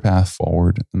clear path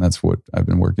forward. And that's what I've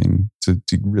been working to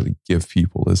really give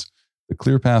people, is the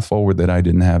clear path forward that I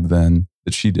didn't have then,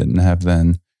 that she didn't have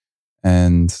then,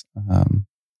 and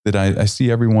that I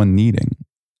see everyone needing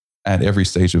at every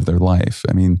stage of their life.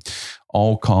 I mean,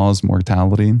 all-cause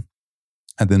mortality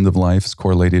at the end of life is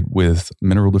correlated with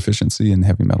mineral deficiency and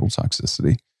heavy metal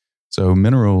toxicity. So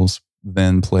minerals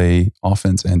then play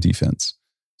offense and defense.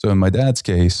 So in my dad's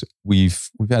case, we've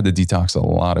had to detox a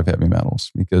lot of heavy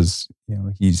metals because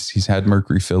he's had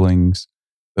mercury fillings.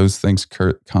 Those things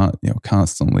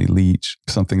constantly leach.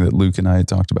 Something that Luke and I had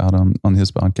talked about on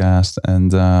his podcast,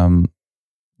 and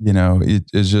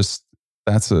it's just,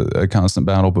 that's a constant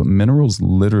battle. But minerals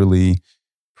literally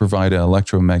provide an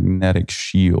electromagnetic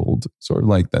shield, sort of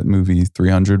like that movie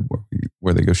 300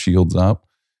 where they go shields up.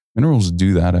 Minerals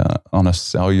do that on a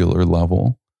cellular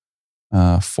level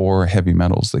for heavy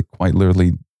metals. They quite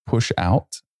literally push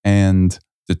out and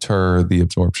deter the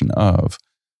absorption of.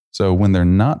 So when they're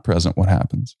not present, what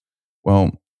happens?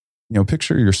 Well,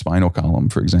 picture your spinal column,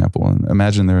 for example, and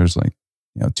imagine there's like,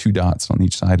 2 dots on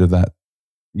each side of that,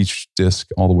 each disc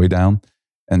all the way down.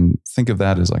 And think of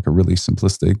that as like a really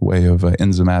simplistic way of an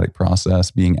enzymatic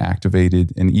process being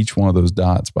activated in each one of those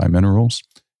dots by minerals.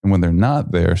 And when they're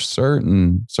not there,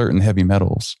 certain heavy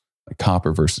metals, like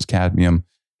copper versus cadmium,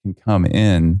 can come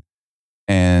in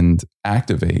and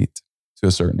activate to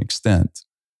a certain extent,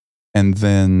 and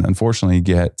then unfortunately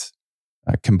get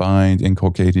combined,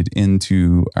 inculcated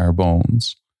into our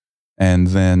bones. And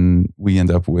then we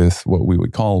end up with what we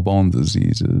would call bone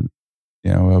diseases,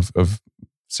 of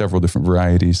several different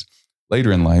varieties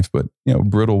later in life, but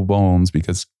brittle bones,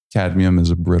 because cadmium is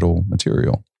a brittle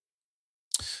material.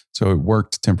 So it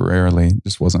worked temporarily,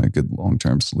 just wasn't a good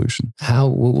long-term solution.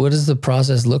 What does the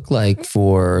process look like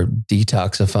for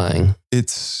detoxifying?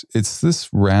 It's this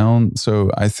round.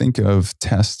 So I think of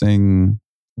testing.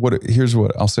 Here's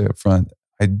what I'll say up front.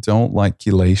 I don't like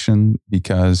chelation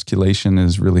because chelation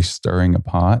is really stirring a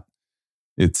pot.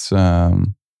 It's, for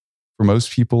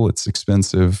most people, it's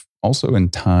expensive. Also in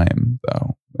time,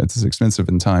 though. It's expensive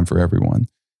in time for everyone.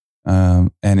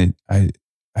 And I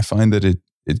find that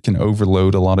it can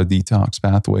overload a lot of detox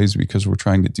pathways because we're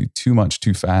trying to do too much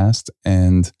too fast,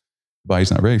 and the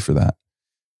body's not ready for that.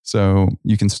 So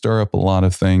you can stir up a lot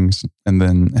of things and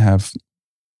then have,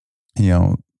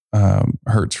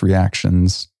 Hertz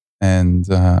reactions, and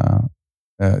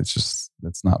it's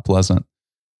not pleasant.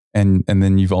 And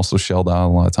then you've also shelled out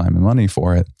a lot of time and money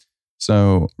for it.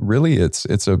 So really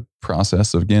it's a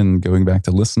process of, again, going back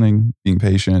to listening, being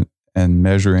patient, and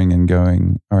measuring and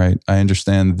going, all right, I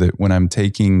understand that when I'm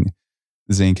taking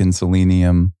zinc and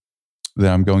selenium,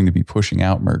 that I'm going to be pushing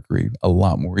out mercury a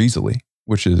lot more easily,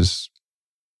 which is,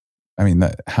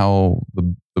 that how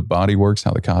the body works,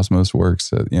 how the cosmos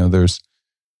works. There's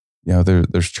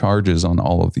charges on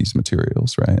all of these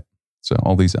materials, right? So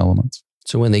all these elements.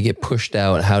 So when they get pushed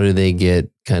out, how do they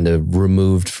get kind of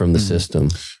removed from the system?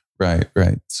 Right.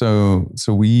 So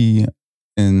we,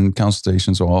 in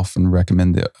consultations, will often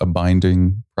recommend a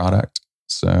binding product.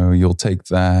 So you'll take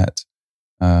that,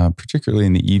 particularly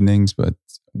in the evenings, but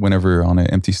whenever you're on an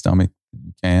empty stomach,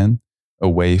 you can,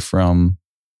 away from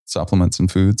supplements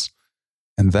and foods.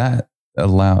 And that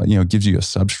gives you a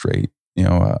substrate,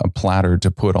 a platter to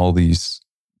put all these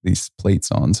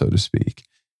plates on, so to speak,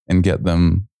 and get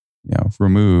them,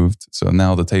 removed. So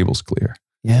now the table's clear.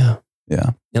 Yeah.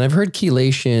 Yeah. And I've heard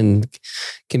chelation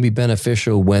can be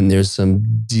beneficial when there's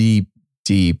some deep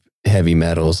heavy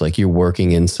metals, like you're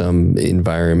working in some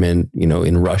environment,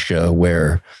 in Russia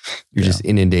where you're just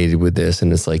inundated with this,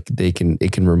 and it's like it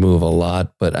can remove a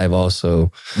lot. But I've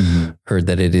also heard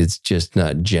that it is just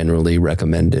not generally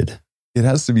recommended. It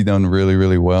has to be done really,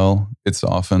 really well. It's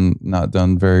often not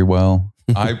done very well.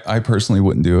 I personally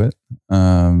wouldn't do it.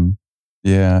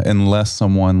 Unless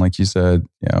someone, like you said,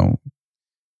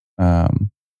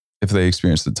 if they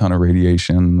experienced a ton of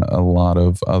radiation, a lot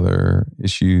of other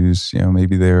issues,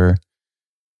 maybe they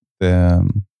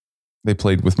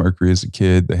played with mercury as a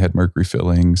kid, they had mercury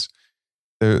fillings.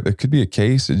 There could be a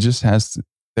case.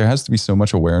 There has to be so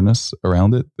much awareness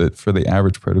around it that for the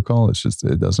average protocol,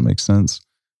 it doesn't make sense.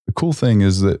 The cool thing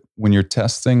is that when you're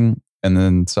testing and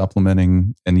then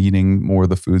supplementing and eating more of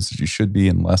the foods that you should be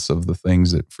and less of the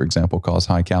things that, for example, cause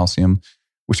high calcium,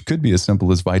 which could be as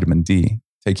simple as vitamin D.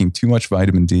 Taking too much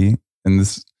vitamin D, and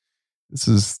this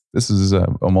is a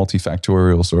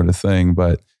multifactorial sort of thing,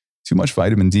 but too much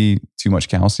vitamin D, too much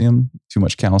calcium,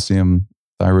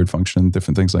 thyroid function,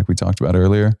 different things like we talked about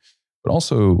earlier, but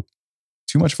also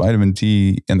too much vitamin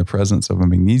D in the presence of a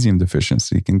magnesium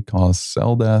deficiency can cause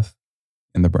cell death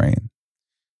in the brain.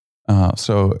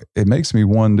 So it makes me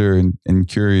wonder and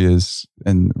curious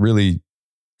and really,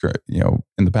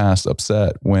 in the past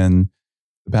upset when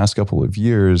the past couple of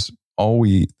years, the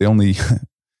only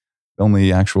the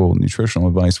only actual nutritional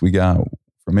advice we got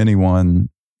from anyone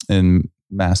in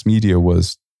mass media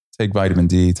was take vitamin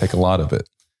D, take a lot of it.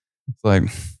 It's like,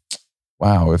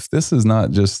 wow, if this is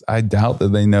not just, I doubt that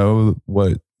they know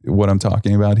what I'm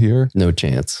talking about here. No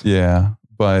chance. Yeah.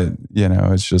 But,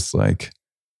 it's just like,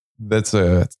 that's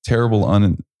a terrible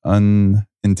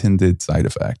unintended side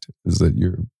effect, is that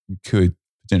you could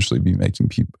potentially be making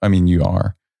people, you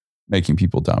are making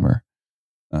people dumber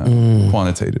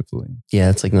quantitatively. Yeah,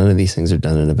 it's like none of these things are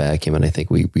done in a vacuum. And I think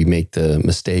we make the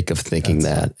mistake of thinking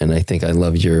that. And I think I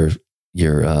love your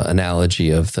analogy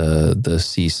of the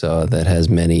seesaw that has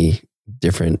many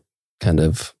different kind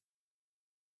of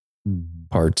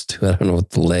parts to it. I don't know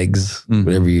what the legs,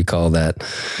 whatever you call that,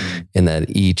 and that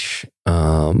each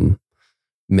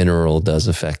mineral does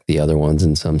affect the other ones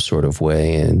in some sort of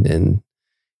way. And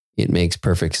it makes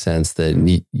perfect sense that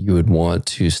you would want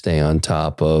to stay on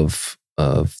top of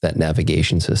that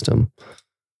navigation system.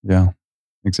 Yeah,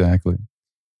 exactly.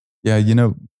 Yeah.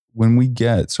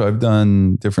 So I've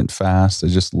done different fasts. I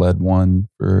just led one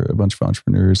for a bunch of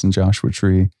entrepreneurs in Joshua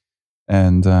Tree.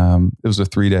 And it was a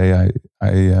 3-day.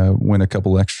 I went a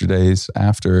couple extra days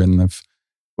after. And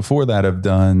before that,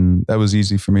 that was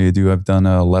easy for me to do. I've done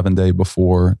a 11-day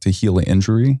before to heal an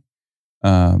injury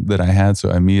that I had. So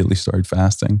I immediately started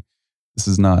fasting. This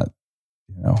is not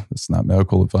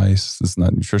medical advice. This is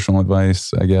not nutritional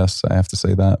advice. I guess I have to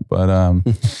say that. But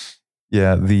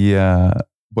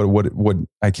but what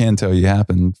I can tell you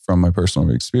happened from my personal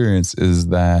experience is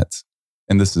that,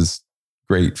 and this is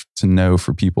great to know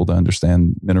for people to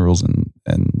understand minerals and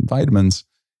vitamins,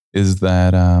 is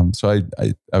that so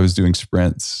I was doing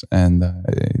sprints and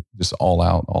just all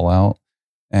out,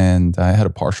 and I had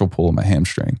a partial pull in my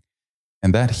hamstring,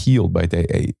 and that healed by day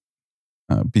 8.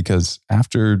 Because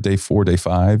after day 4, day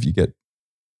 5, you get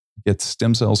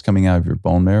stem cells coming out of your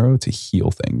bone marrow to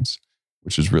heal things,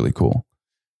 which is really cool.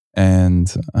 And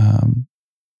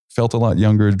felt a lot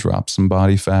younger, dropped some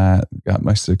body fat, got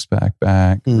my 6-pack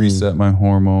back, reset my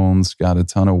hormones, got a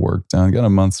ton of work done, got a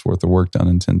month's worth of work done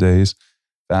in 10 days,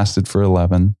 fasted for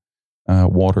 11,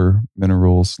 water,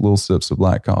 minerals, little sips of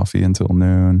black coffee until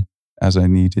noon as I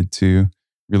needed to.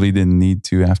 Really didn't need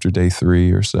to after day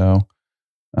 3 or so.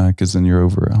 Because then you're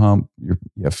over a hump, you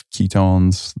have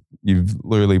ketones. You've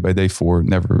literally by day 4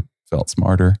 never felt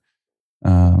smarter.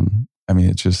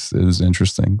 It was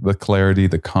interesting. The clarity,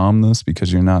 the calmness,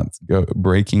 because you're not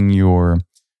breaking your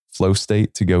flow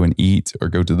state to go and eat or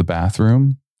go to the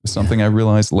bathroom is something I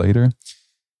realized later.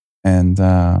 And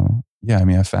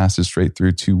I fasted straight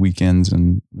through 2 weekends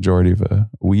and majority of a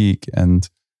week. And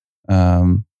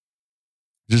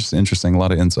just interesting, a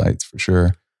lot of insights for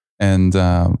sure. And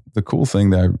the cool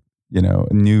thing that I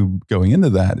knew going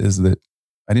into that is that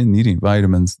I didn't need any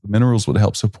vitamins. The minerals would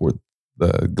help support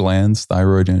the glands,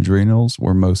 thyroid and adrenals,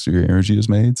 where most of your energy is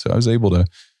made. So I was able to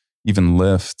even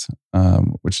lift,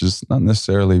 which is not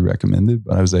necessarily recommended,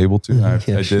 but I was able to. I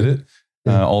did it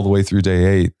all the way through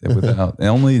day 8 without,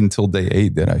 only until day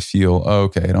 8 did I feel,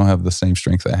 okay, I don't have the same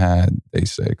strength I had day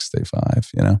 6, day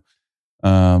 5,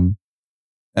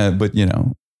 but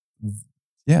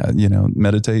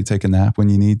meditate, take a nap when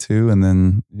you need to, and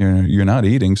then you're not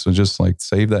eating. So just like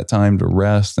save that time to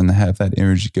rest and have that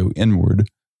energy go inward,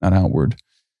 not outward.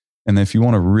 And if you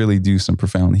want to really do some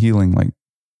profound healing,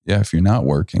 if you're not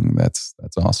working, that's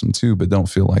awesome too, but don't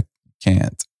feel like you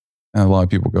can't. And a lot of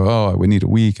people go, oh, I would need a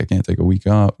week. I can't take a week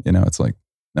up. It's like,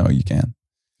 no, you can.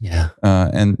 Yeah.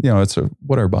 It's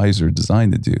what our bodies are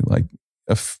designed to do. Like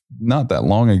if not that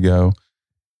long ago,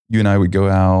 you and I would go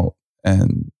out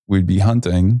and we'd be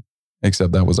hunting,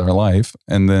 except that was our life.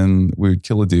 And then we would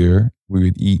kill a deer. We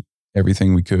would eat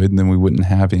everything we could. And then we wouldn't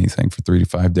have anything for 3 to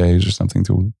 5 days or something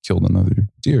till we killed another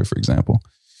deer, for example.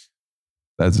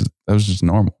 That was just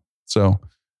normal. So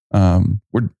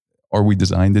are we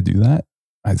designed to do that?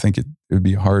 I think it would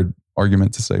be a hard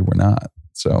argument to say we're not.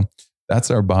 So that's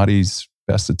our body's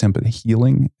best attempt at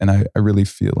healing. And I really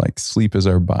feel like sleep is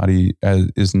our body,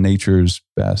 is nature's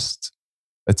best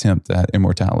attempt at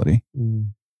immortality.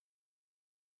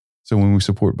 So when we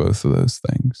support both of those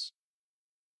things,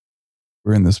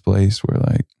 we're in this place where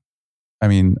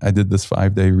I did this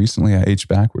 5-day recently. I aged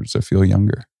backwards. I feel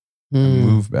younger. I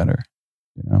move better,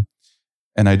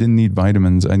 and I didn't need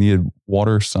vitamins. I needed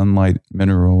water, sunlight,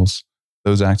 minerals.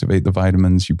 Those activate the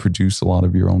vitamins. You produce a lot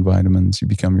of your own vitamins. You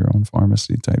become your own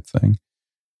pharmacy type thing.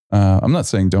 I'm not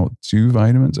saying don't do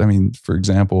vitamins. For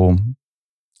example,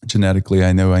 genetically,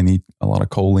 I know I need a lot of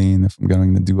choline if I'm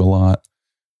going to do a lot.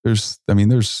 there's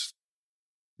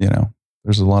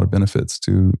there's a lot of benefits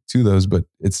to those, but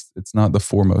it's not the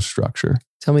foremost structure.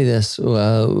 Tell me this.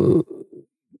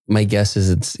 My guess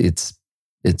is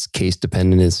it's case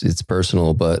dependent. It's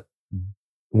personal, but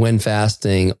when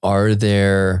fasting, are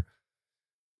there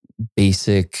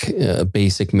basic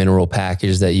mineral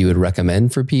package that you would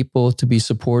recommend for people to be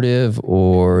supportive,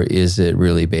 or is it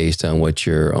really based on what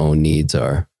your own needs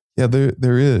are? Yeah,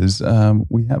 there is.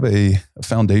 We have a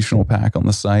foundational pack on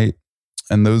the site,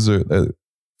 and those are the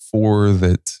 4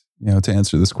 that, to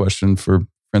answer this question for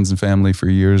friends and family for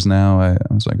years now, I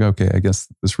was like, okay, I guess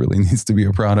this really needs to be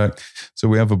a product. So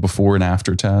we have a before and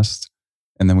after test,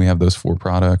 and then we have those 4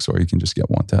 products, or you can just get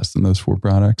one test in those 4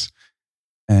 products.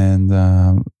 And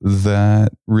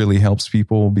that really helps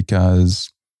people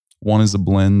because one is a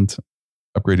blend,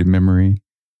 upgraded memory,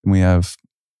 and we have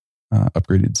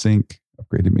upgraded zinc,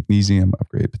 upgraded magnesium,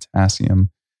 upgraded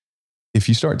potassium. If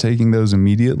you start taking those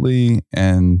immediately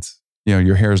and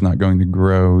your hair is not going to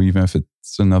grow, even if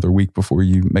it's another week before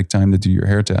you make time to do your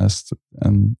hair test,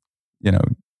 and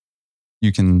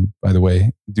you can, by the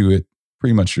way, do it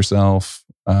pretty much yourself,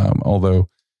 although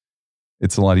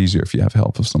it's a lot easier if you have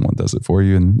help, if someone does it for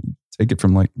you, and take it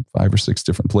from like 5 or 6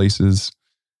 different places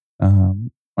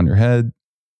on your head,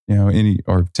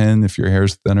 or 10 if your hair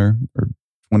is thinner, or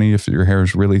 20 if your hair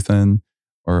is really thin,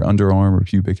 or underarm or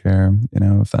pubic hair,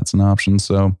 if that's an option.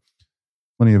 So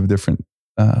plenty of different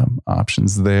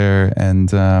options there.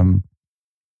 And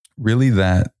really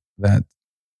that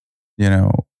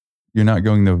you're not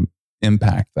going to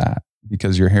impact that,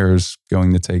 because your hair is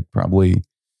going to take probably,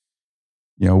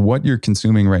 what you're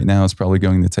consuming right now is probably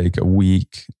going to take a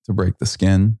week to break the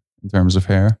skin in terms of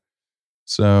hair.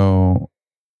 So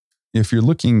if you're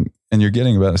looking and you're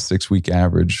getting about a 6-week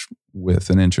average with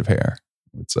an inch of hair,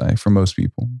 I would say, for most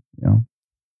people,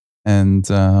 and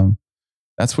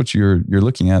that's what you're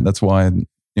looking at. That's why,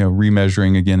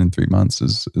 remeasuring again in 3 months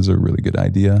is a really good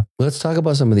idea. Let's talk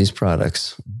about some of these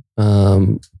products.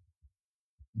 The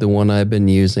one I've been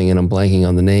using, and I'm blanking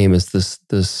on the name, is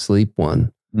the sleep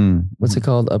one. What's it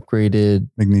called? Upgraded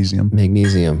magnesium.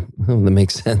 Oh, that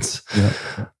makes sense. Yeah.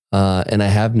 And I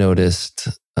have noticed,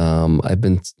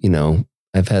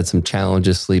 I've had some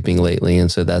challenges sleeping lately,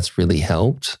 and so that's really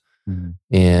helped.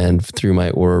 And through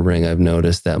my Oura Ring, I've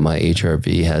noticed that my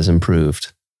HRV has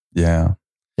improved. Yeah.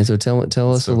 And so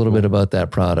tell us a little bit about that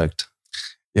product.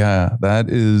 Yeah, that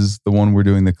is the one we're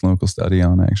doing the clinical study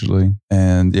on, actually.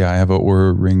 And yeah, I have an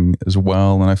Oura Ring as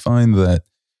well. And I find that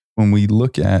when we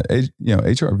look at,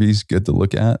 HRV is good to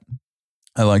look at.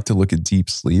 I like to look at deep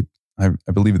sleep. I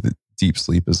believe that deep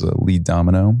sleep is a lead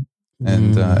domino.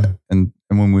 And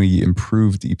when we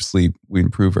improve deep sleep, we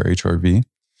improve our HRV.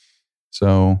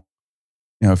 So,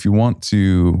 if you want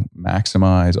to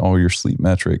maximize all your sleep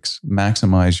metrics,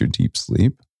 maximize your deep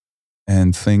sleep,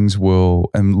 and things will,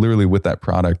 and literally with that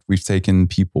product, we've taken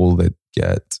people that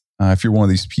get, if you're one of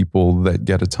these people that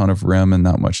get a ton of REM and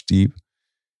not much deep,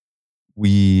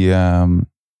 we'll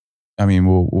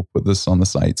put this on the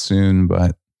site soon, but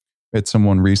I had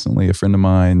someone recently, a friend of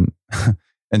mine,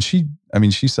 and she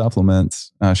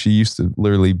supplements. She used to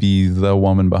literally be the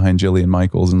woman behind Jillian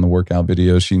Michaels in the workout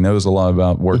videos. She knows a lot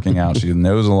about working out. She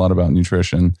knows a lot about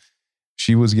nutrition.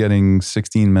 She was getting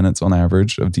 16 minutes on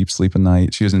average of deep sleep a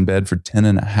night. She was in bed for 10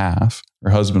 and a half.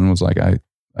 Her husband was like,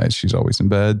 she's always in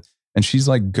bed. And she's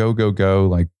like, go,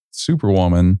 like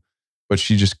superwoman. But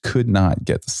she just could not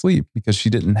get to sleep because she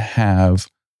didn't have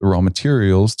the raw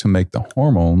materials to make the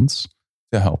hormones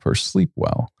to help her sleep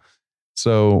well.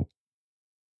 So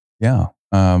yeah,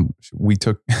 we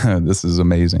took, this is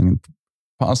amazing and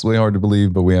possibly hard to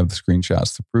believe, but we have the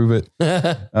screenshots to prove it.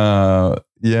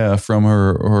 From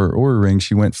her Oura Ring,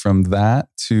 she went from that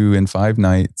to, in 5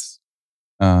 nights,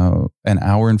 an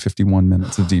hour and 51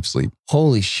 minutes of deep sleep.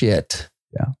 Holy shit.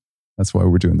 Yeah. That's why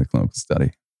we're doing the clinical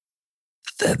study.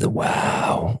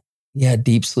 Wow. Yeah.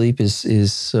 Deep sleep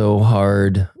is so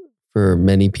hard for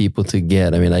many people to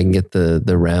get. I mean, I can get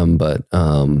the REM, but,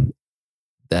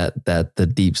 that the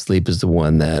deep sleep is the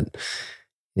one that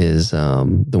is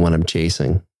the one I'm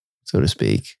chasing, so to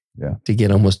speak. Yeah. To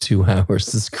get almost 2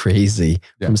 hours is crazy.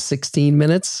 Yeah. From 16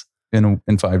 minutes? In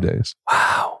 5 days.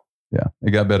 Wow. Yeah.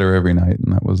 It got better every night,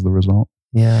 and that was the result.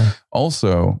 Yeah.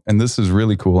 Also, and this is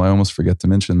really cool, I almost forget to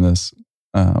mention this,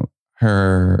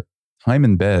 her time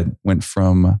in bed went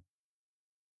from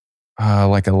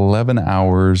like 11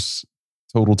 hours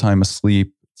total time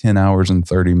asleep, 10 hours and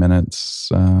 30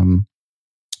 minutes,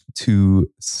 to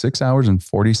 6 hours and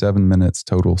 47 minutes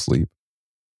total sleep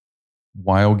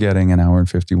while getting an hour and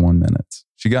 51 minutes.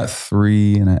 She got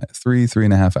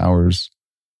 3.5 hours,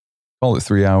 call it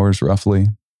 3 hours roughly,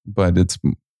 but it's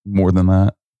more than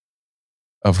that.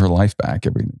 of her life back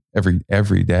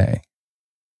every day.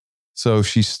 So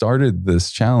she started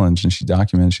this challenge and she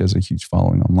documented, she has a huge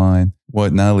following online.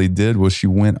 What Natalie did was she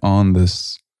went on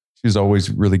this, she was always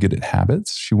really good at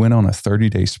habits. She went on a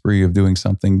 30-day spree of doing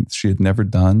something she had never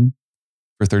done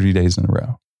for 30 days in a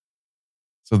row.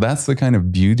 So that's the kind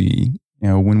of beauty,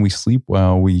 when we sleep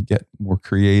well, we get more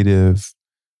creative.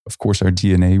 Of course, our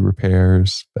DNA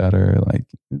repairs better. Like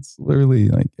it's literally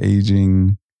like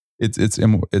aging.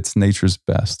 It's nature's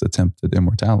best attempt at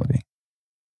immortality.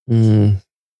 Mm.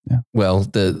 Yeah. Well,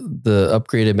 the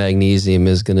upgraded magnesium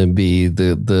is going to be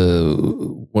the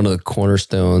one of the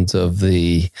cornerstones of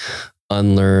the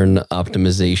Unlearn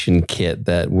optimization kit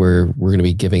that we're going to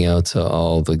be giving out to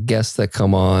all the guests that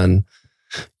come on.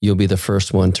 You'll be the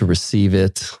first one to receive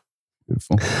it.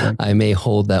 Beautiful. I may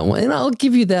hold that one, and I'll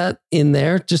give you that in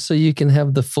there just so you can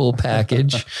have the full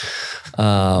package.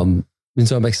 And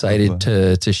so I'm excited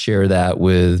to share that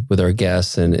with our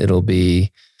guests, and it'll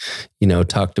be,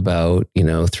 talked about,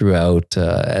 throughout,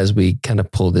 as we kind of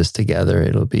pull this together,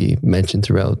 it'll be mentioned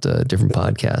throughout different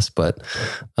podcasts. But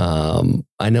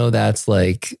I know that's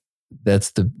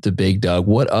the big dog.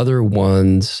 What other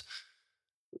ones,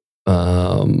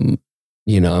 I'm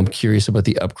curious about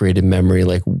the upgraded memory.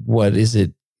 Like, what is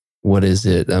it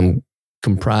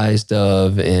comprised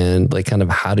of, and like kind of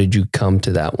how did you come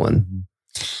to that one? Mm-hmm.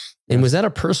 And was that a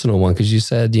personal one? Because you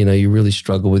said, you really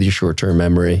struggle with your short-term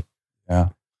memory. Yeah.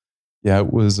 Yeah,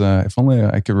 it was, if only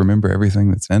I could remember everything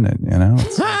that's in it,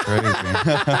 It's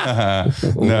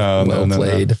crazy. No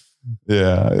played. No.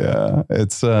 Yeah.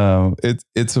 It's a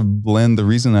blend. The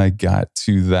reason I got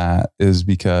to that is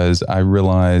because I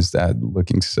realized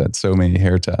looking at so many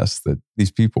hair tests that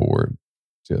these people were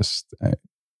just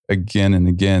again and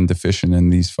again deficient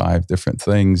in these 5 different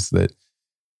things that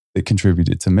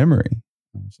contributed to memory.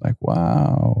 I was like,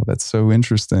 wow, that's so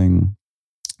interesting.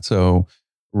 So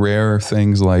rare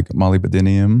things like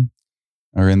molybdenum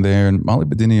are in there, and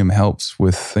molybdenum helps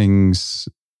with things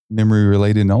memory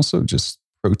related and also just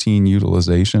protein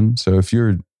utilization. So if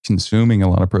you're consuming a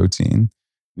lot of protein and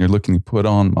you're looking to put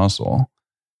on muscle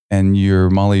and your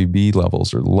MolyB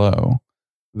levels are low,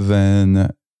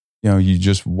 then you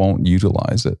just won't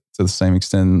utilize it to the same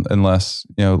extent unless,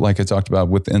 like I talked about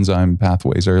with enzyme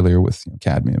pathways earlier with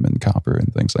cadmium and copper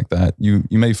and things like that. You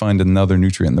may find another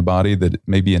nutrient in the body that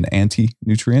may be an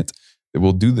anti-nutrient that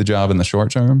will do the job in the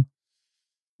short term,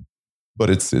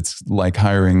 but it's like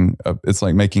it's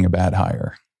like making a bad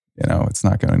hire. It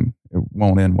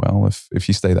won't end well if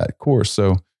you stay that course.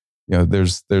 So,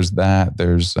 there's that.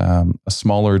 There's a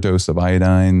smaller dose of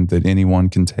iodine that anyone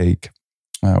can take,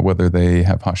 whether they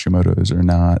have Hashimoto's or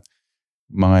not.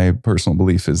 My personal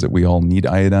belief is that we all need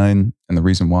iodine. And the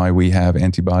reason why we have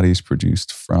antibodies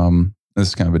produced from, this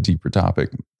is kind of a deeper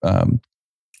topic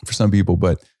for some people,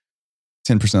 but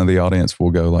 10% of the audience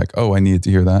will go like, oh, I needed to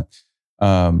hear that.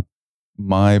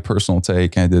 My personal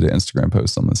take, I did an Instagram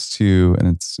post on this too,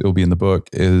 and it'll be in the book,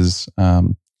 is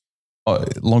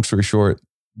long story short,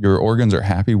 your organs are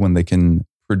happy when they can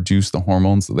produce the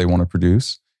hormones that they want to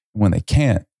produce. When they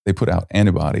can't, they put out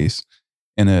antibodies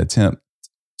in an attempt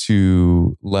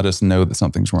to let us know that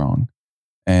something's wrong.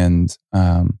 And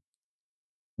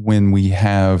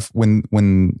let's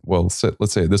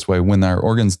say it this way, when our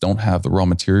organs don't have the raw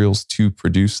materials to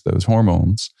produce those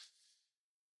hormones,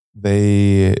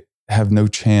 they have no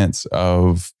chance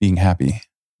of being happy.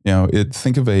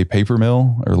 Think of a paper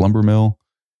mill or lumber mill.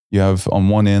 You have on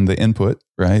one end the input,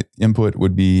 right? Input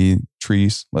would be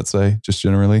trees, let's say, just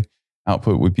generally.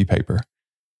 Output would be paper.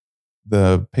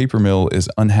 The paper mill is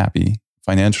unhappy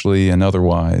financially and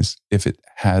otherwise if it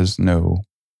has no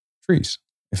trees,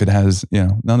 if it has,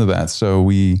 none of that. So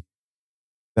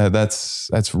that's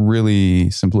really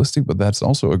simplistic, but that's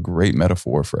also a great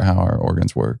metaphor for how our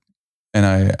organs work. And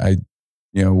I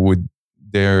would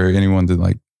dare anyone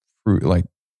to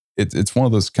it's one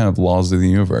of those kind of laws of the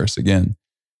universe again,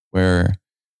 where,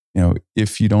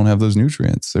 if you don't have those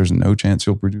nutrients, there's no chance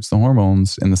you'll produce the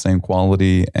hormones in the same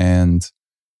quality and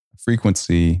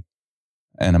frequency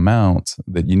and amount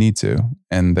that you need to.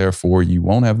 And therefore you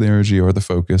won't have the energy or the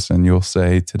focus, and you'll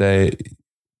say today,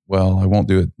 well, I won't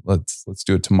do it. Let's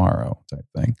do it tomorrow type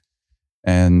thing.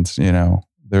 And,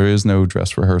 there is no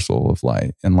dress rehearsal of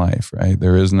life, right?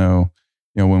 There is no,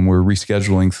 when we're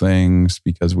rescheduling things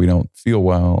because we don't feel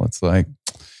well, it's like,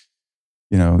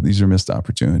 these are missed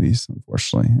opportunities,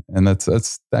 unfortunately. And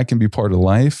that can be part of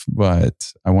life,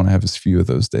 but I want to have as few of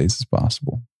those days as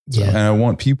possible. So, and I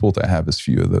want people to have as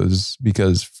few of those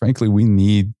because frankly, we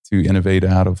need to innovate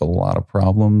out of a lot of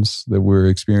problems that we're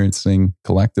experiencing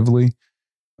collectively,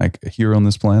 like here on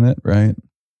this planet, right?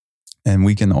 And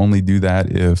we can only do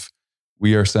that if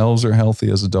we ourselves are healthy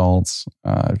as adults.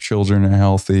 Our children are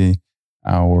healthy.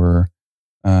 Our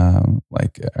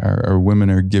women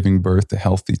are giving birth to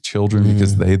healthy children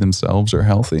because they themselves are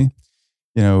healthy.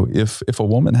 You know, if a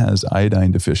woman has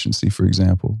iodine deficiency, for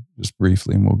example, just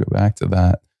briefly, and we'll go back to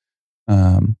that.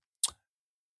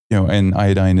 You know, and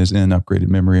iodine is in upgraded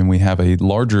memory, and we have a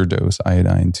larger dose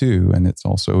iodine too, and it's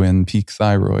also in peak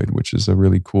thyroid, which is a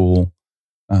really cool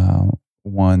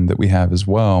one that we have as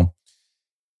well.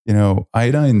 You know,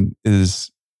 iodine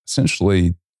is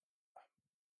essentially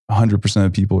 100%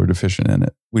 of people are deficient in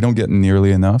it. We don't get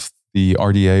nearly enough. The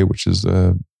RDA, which is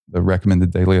the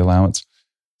recommended daily allowance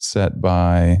set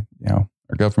by our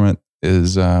government,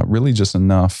 is really just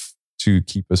enough to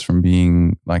keep us from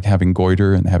being like having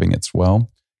goiter and having it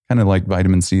swell, kind of like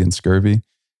vitamin C and scurvy.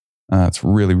 It's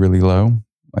really, really low.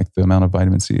 Like the amount of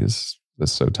vitamin C is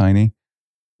so tiny.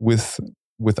 With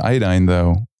iodine,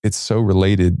 though, it's so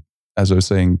related, as I was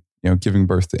saying, giving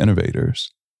birth to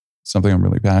innovators, something I'm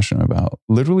really passionate about.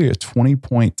 Literally a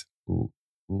 20-point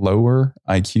lower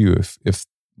IQ if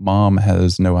mom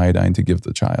has no iodine to give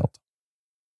the child.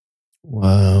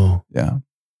 Wow. Yeah.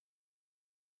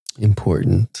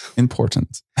 Important.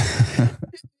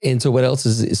 And so what else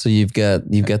is, so you've got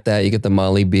that, you got the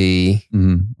Molly B.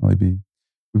 Molly B.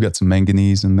 We've got some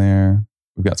manganese in there.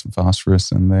 We've got some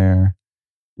phosphorus in there.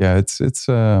 Yeah, it's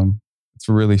a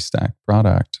really stacked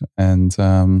product. And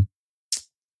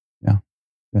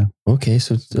yeah. Okay,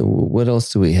 so what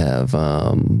else do we have?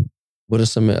 What are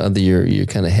some other your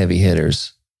kind of heavy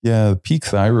hitters? Yeah, peak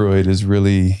thyroid is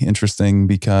really interesting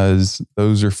because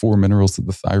those are 4 minerals that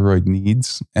the thyroid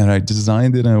needs. And I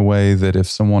designed it in a way that if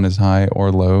someone is high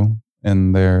or low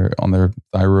on their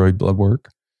thyroid blood work,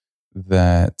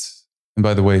 and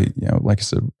by the way, like I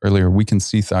said earlier, we can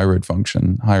see thyroid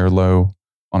function high or low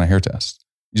on a hair test.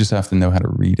 You just have to know how to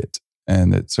read it.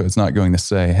 And so it's not going to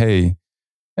say, hey,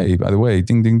 by the way,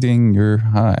 ding, ding, ding, you're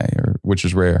high, which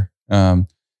is rare. And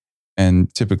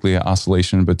typically an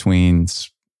oscillation between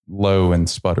low and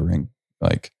sputtering,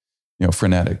 like,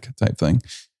 frenetic type thing.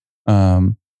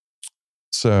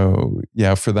 So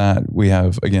yeah, for that, we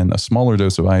have, again, a smaller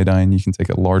dose of iodine. You can take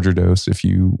a larger dose if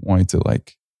you wanted to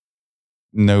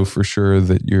know for sure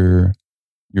that you're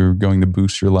going to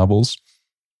boost your levels.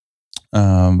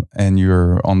 And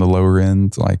you're on the lower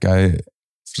end. For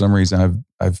some reason,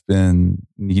 I've been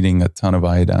needing a ton of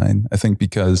iodine. I think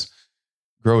because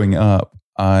growing up,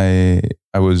 I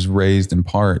was raised in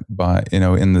part by,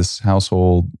 in this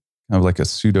household, kind of like a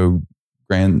pseudo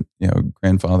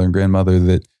grandfather and grandmother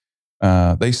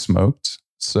that they smoked.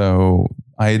 So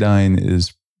iodine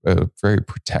is a very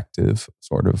protective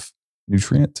sort of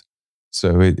nutrient.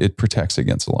 So it protects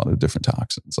against a lot of different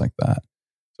toxins like that.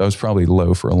 So I was probably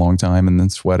low for a long time, and then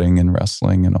sweating and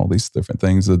wrestling and all these different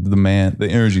things. The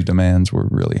energy demands were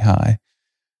really high.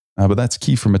 But that's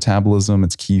key for metabolism.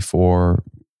 It's key for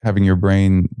having your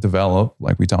brain develop,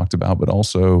 like we talked about, but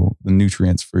also the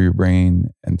nutrients for your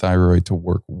brain and thyroid to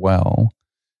work well.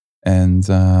 And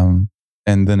then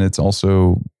it's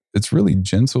really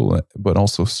gentle, but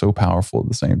also so powerful at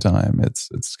the same time.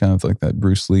 It's kind of like that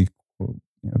Bruce Lee quote,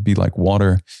 be like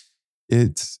water.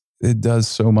 It does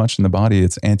so much in the body.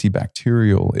 It's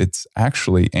antibacterial. It's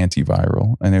actually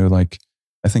antiviral.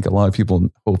 I think a lot of people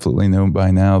hopefully know by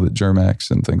now that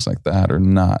Germ-X and things like that are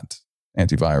not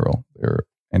antiviral. They're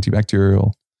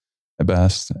antibacterial at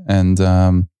best, and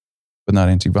but not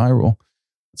antiviral.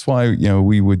 That's why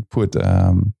we would put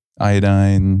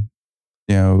iodine.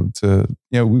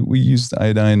 We used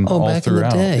iodine all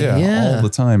throughout, all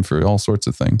the time for all sorts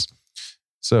of things.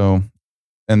 So,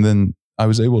 and then I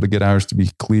was able to get ours to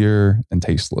be clear and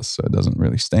tasteless, so it doesn't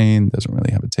really stain, doesn't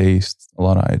really have a taste. A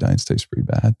lot of iodines taste pretty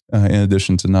bad, in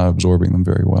addition to not absorbing them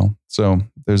very well. So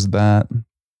there's that.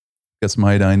 Got some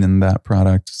iodine in that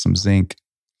product, some zinc.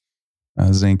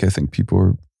 Zinc, I think people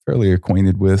are fairly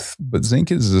acquainted with, but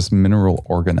zinc is this mineral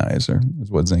organizer,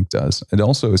 is what zinc does. It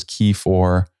also is key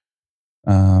for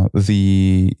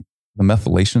the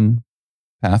methylation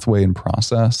pathway and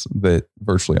process that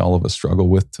virtually all of us struggle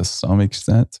with to some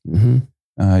extent.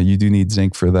 Mm-hmm. You do need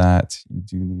zinc for that. You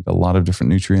do need a lot of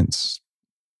different nutrients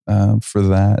for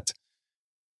that.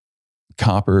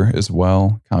 Copper as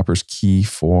well. Copper is key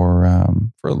for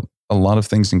a lot of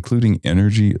things, including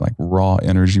energy, like raw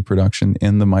energy production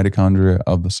in the mitochondria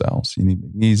of the cells. You need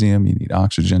magnesium, you need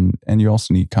oxygen, and you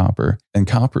also need copper. And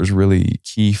copper is really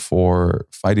key for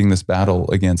fighting this battle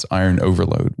against iron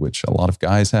overload, which a lot of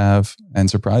guys have,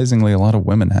 and surprisingly, a lot of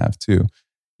women have too,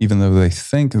 even though they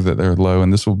think that they're low.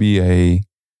 And this will be a,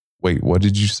 wait, what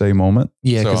did you say moment?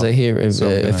 Yeah, because I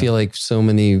feel like so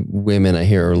many women I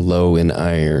hear are low in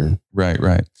iron.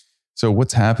 Right. So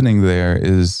what's happening there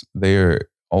is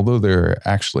although they're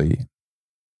actually,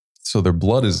 so their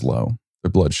blood is low,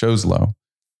 their blood shows low.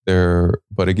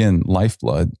 But again,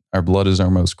 lifeblood, our blood is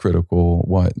our most critical,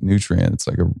 nutrient. It's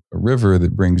like a river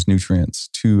that brings nutrients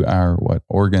to our,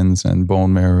 organs and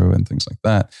bone marrow and things like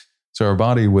that. So our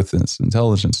body with its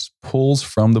intelligence pulls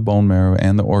from the bone marrow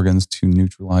and the organs to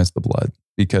neutralize the blood,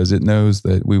 because it knows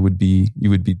that you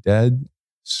would be dead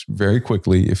very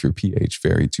quickly if your pH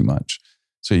varied too much.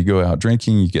 So you go out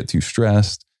drinking, you get too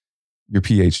stressed, your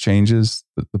pH changes,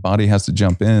 the body has to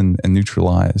jump in and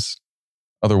neutralize.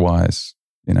 Otherwise,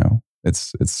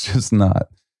 it's just not,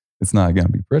 it's not going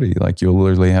to be pretty. Like you'll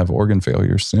literally have organ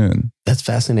failure soon. That's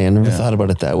fascinating. I never thought about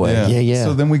it that way. Yeah.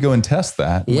 So then we go and test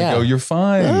that. And we go, you're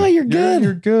fine. Oh, you're good.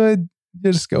 You're good.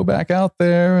 You just go back out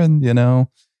there and, you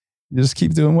just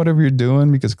keep doing whatever you're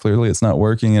doing, because clearly it's not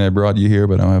working and I brought you here,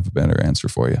 but I don't have a better answer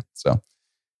for you. So,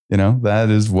 that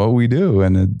is what we do,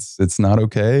 and it's not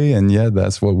okay. And yet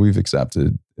that's what we've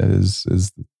accepted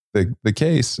is the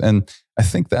case. And I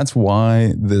think that's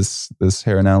why this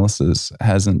hair analysis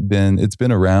it's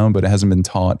been around, but it hasn't been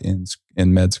taught in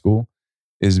med school,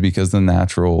 is because the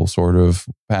natural sort of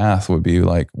path would be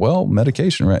like, well,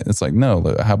 medication, right? It's like,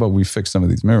 no, how about we fix some of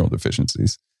these mineral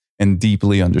deficiencies and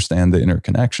deeply understand the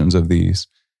interconnections of these,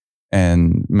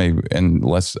 and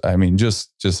just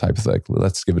hypothetically,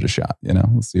 let's give it a shot.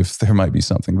 Let's see if there might be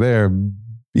something there,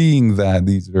 being that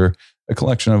these are a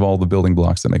collection of all the building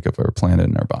blocks that make up our planet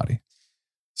and our body.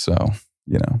 So,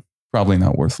 probably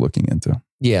not worth looking into.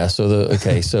 Yeah. So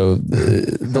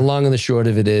the long and the short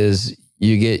of it is,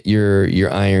 you get your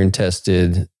iron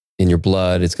tested in your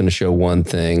blood. It's going to show one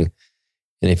thing.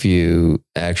 And if you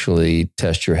actually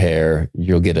test your hair,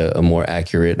 you'll get a more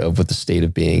accurate of what the state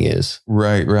of being is.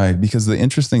 Right. Because the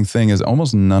interesting thing is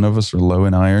almost none of us are low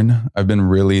in iron. I've been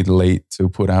really late to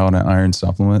put out an iron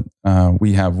supplement.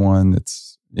 We have one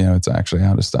that's, it's actually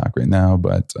out of stock right now,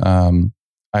 but I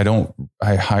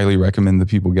highly recommend that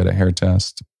people get a hair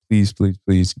test. Please, please,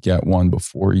 please get one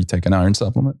before you take an iron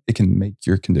supplement. It can make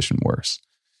your condition worse.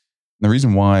 And the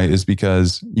reason why is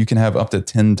because you can have up to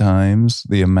 10 times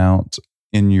the amount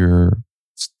in your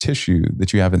tissue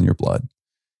that you have in your blood.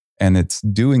 And it's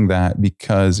doing that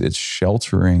because it's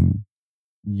sheltering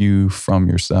you from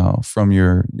yourself, from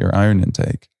your iron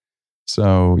intake.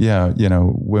 So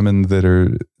women that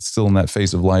are still in that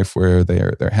phase of life where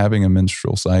they're having a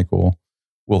menstrual cycle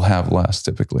will have less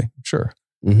typically, sure.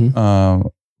 Mm-hmm.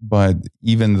 But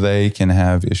even they can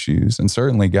have issues. And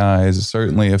certainly guys,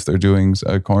 if they're doing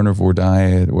a carnivore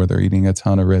diet or they're eating a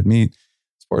ton of red meat,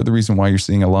 it's part of the reason why you're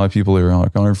seeing a lot of people who are on a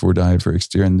carnivore diet for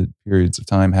extended periods of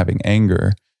time having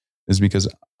anger, is because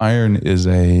iron is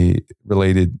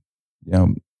related,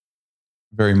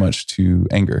 very much to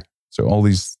anger. So all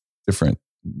these different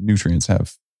nutrients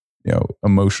have,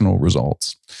 emotional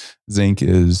results. Zinc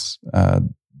is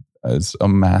as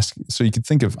a so you could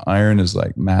think of iron as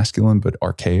like masculine but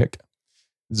archaic.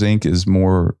 Zinc is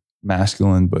more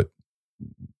masculine but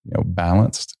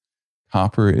balanced.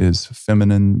 Copper is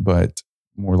feminine but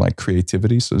more like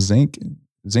creativity. So zinc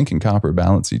and copper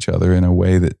balance each other in a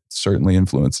way that certainly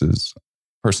influences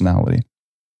personality.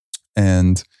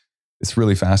 And it's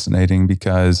really fascinating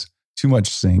because too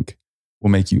much zinc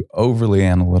will make you overly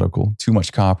analytical. Too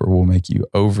much copper will make you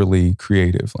overly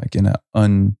creative, like in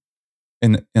an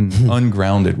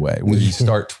ungrounded way, where you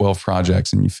start 12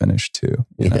 projects and you finish 2.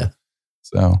 You know?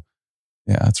 So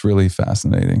it's really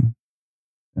fascinating.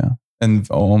 Yeah. And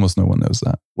almost no one knows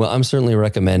that. Well, I'm certainly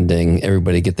recommending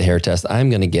everybody get the hair test.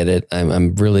 I'm going to get it.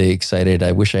 I'm really excited.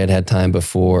 I wish I had time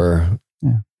before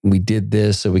we did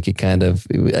this, so we could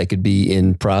I could be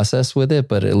in process with it,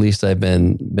 but at least I've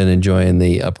been enjoying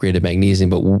the upgraded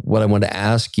magnesium. But what I want to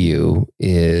ask you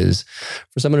is,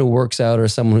 for someone who works out or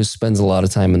someone who spends a lot of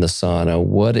time in the sauna,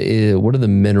 what are the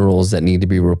minerals that need to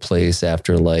be replaced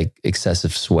after like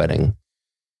excessive sweating?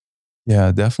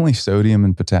 Yeah, definitely sodium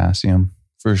and potassium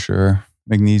for sure.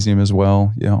 Magnesium as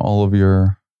well. All of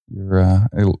your I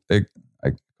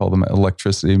call them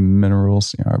electricity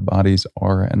minerals. Our bodies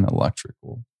are an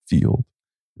electrical field,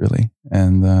 really.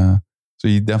 And so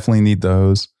you definitely need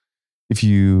those. If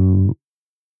you're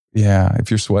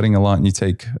sweating a lot and you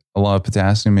take a lot of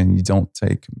potassium and you don't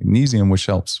take magnesium, which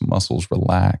helps muscles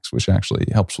relax, which actually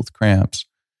helps with cramps,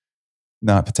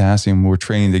 not potassium, we're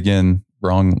trained again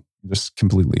wrong, just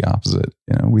completely opposite.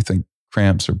 We think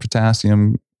cramps are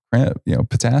potassium.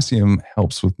 Potassium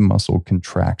helps with muscle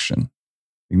contraction.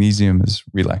 Magnesium is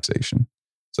relaxation.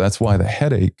 So that's why the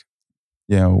headache,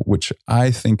 which I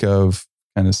think of,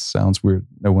 kind of sounds weird.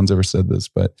 No one's ever said this,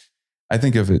 but I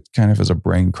think of it kind of as a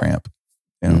brain cramp.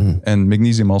 And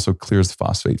magnesium also clears the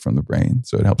phosphate from the brain.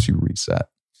 So it helps you reset.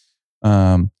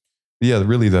 Yeah,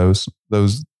 really those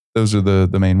are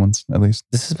the main ones, at least.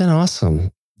 This has been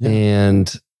awesome. Yeah.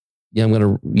 And yeah, I'm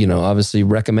going to, obviously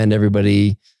recommend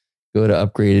everybody go to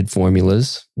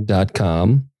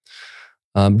upgradedformulas.com.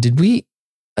 I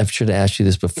should have asked you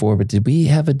this before, but did we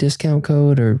have a discount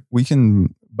code or? We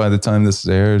can, by the time this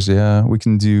airs, we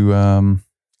can do,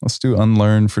 let's do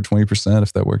Unlearn for 20%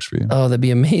 if that works for you. Oh, that'd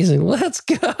be amazing. Let's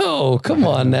go. Come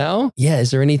on now. Yeah.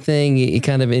 Is there anything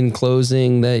kind of in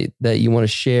closing that you want to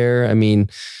share? I mean,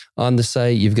 on the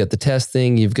site, you've got the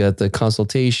testing, you've got the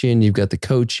consultation, you've got the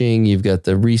coaching, you've got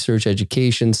the research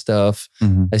education stuff.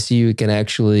 Mm-hmm. I see you can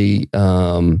actually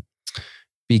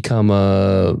become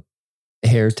a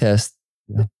hair test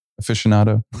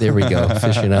aficionado. There we go.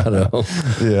 Aficionado.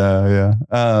 Yeah.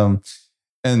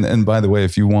 And by the way,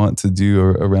 if you want to do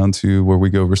a round 2 where we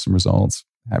go over some results,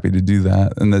 happy to do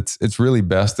that. And it's really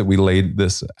best that we laid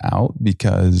this out,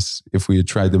 because if we had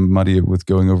tried to muddy it with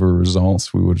going over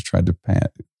results, we would have tried to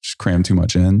just cram too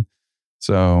much in.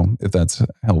 So if that's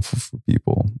helpful for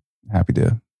people, happy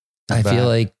to. I feel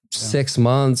like 6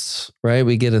 months, right?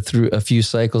 We get through a few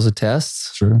cycles of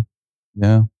tests. Sure.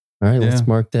 Yeah. All right. Let's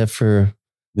mark that for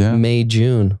May,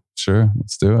 June. Sure.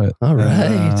 Let's do it. All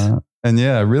right. And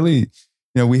really,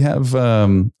 we have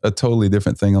a totally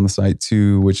different thing on the site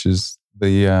too, which is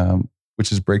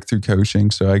breakthrough coaching.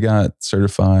 So I got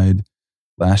certified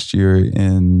last year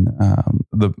in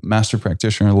the master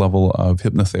practitioner level of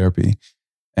hypnotherapy.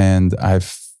 And I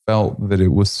felt that it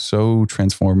was so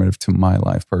transformative to my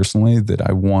life personally that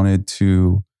I wanted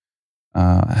to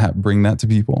bring that to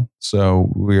people.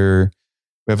 So we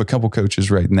have a couple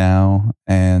coaches right now,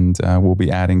 and we'll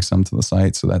be adding some to the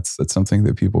site. So that's something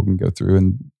that people can go through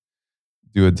and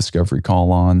do a discovery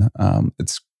call on.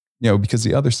 It's, because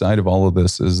the other side of all of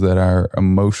this is that our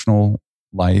emotional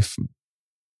life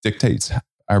dictates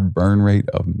our burn rate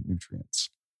of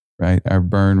nutrients, right? Our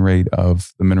burn rate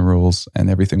of the minerals and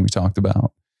everything we talked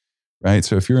about, right?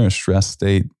 So if you're in a stress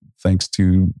state, thanks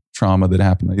to trauma that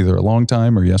happened either a long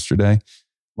time ago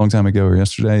or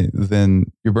yesterday,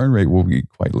 then your burn rate will be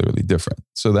quite literally different.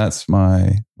 So that's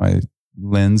my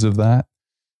lens of that.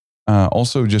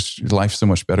 Also, just life's so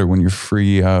much better when you're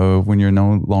free of, when you're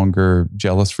no longer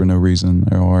jealous for no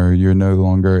reason, or you're no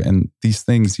longer, and these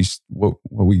things, what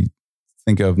we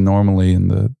think of normally in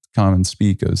the common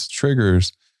speak as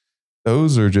triggers,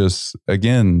 those are just,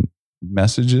 again,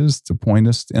 messages to point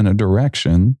us in a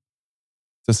direction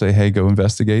to say, hey, go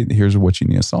investigate. Here's what you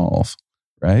need to solve.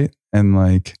 Right. And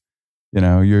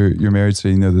you're married,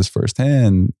 so this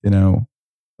firsthand,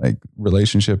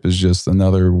 relationship is just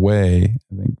another way.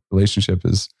 I think relationship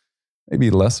is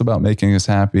maybe less about making us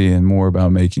happy and more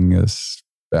about making us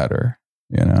better,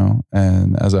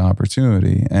 and as an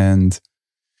opportunity. And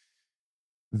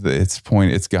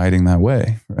it's guiding that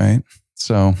way. Right.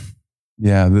 So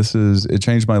it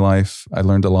changed my life. I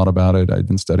learned a lot about it. I'd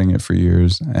been studying it for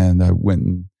years, and I went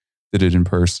and did it in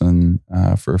person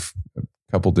for a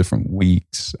couple different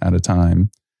weeks at a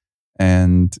time.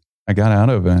 And I got out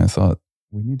of it and I thought,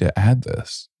 we need to add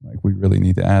this. We really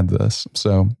need to add this.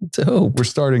 So dope. We're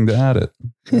starting to add it.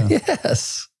 Yeah.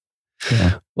 Yes.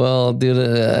 Yeah. Well, dude,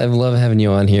 I love having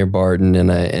you on here, Barton.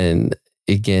 And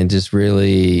again, just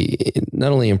really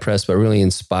not only impressed, but really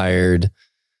inspired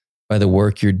by the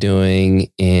work you're doing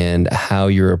and how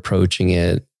you're approaching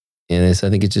it. And I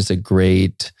think it's just a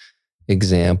great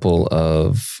example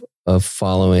of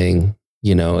following,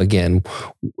 again,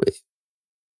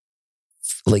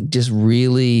 just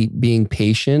really being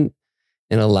patient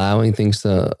and allowing things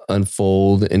to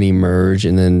unfold and emerge,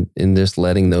 and then just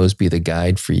letting those be the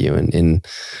guide for you. And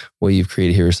what you've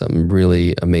created here is something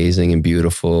really amazing and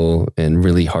beautiful and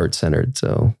really heart-centered.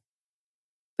 So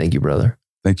thank you, brother.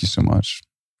 Thank you so much.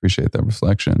 Appreciate that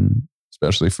reflection,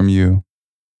 especially from you.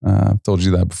 I've told you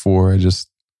that before.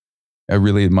 I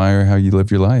really admire how you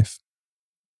live your life.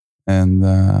 And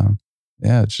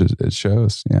it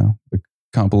shows, the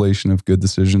compilation of good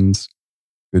decisions,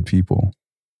 good people.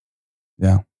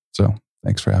 Yeah. So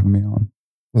thanks for having me on.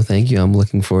 Well, thank you. I'm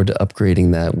looking forward to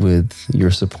upgrading that with your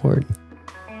support.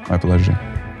 My pleasure.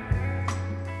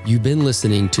 You've been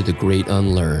listening to The Great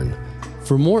Unlearn.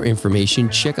 For more information,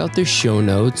 check out the show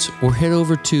notes or head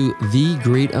over to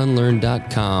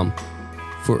thegreatunlearn.com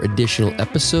for additional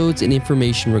episodes and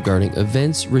information regarding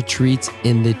events, retreats,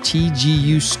 and the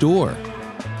TGU store.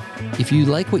 If you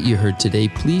like what you heard today,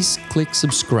 please click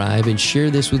subscribe and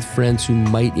share this with friends who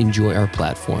might enjoy our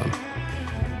platform.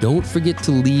 Don't forget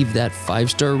to leave that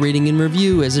 5-star rating and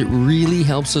review, as it really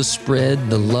helps us spread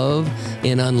the love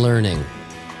and unlearning.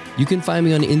 You can find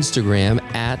me on Instagram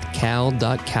at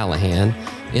cal.callahan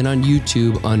and on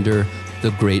YouTube under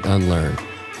The Great Unlearn.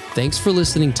 Thanks for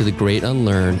listening to The Great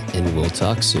Unlearn, and we'll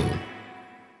talk soon.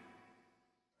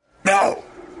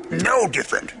 No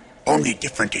different. Only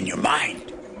different in your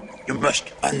mind. You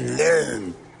must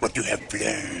unlearn what you have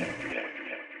learned.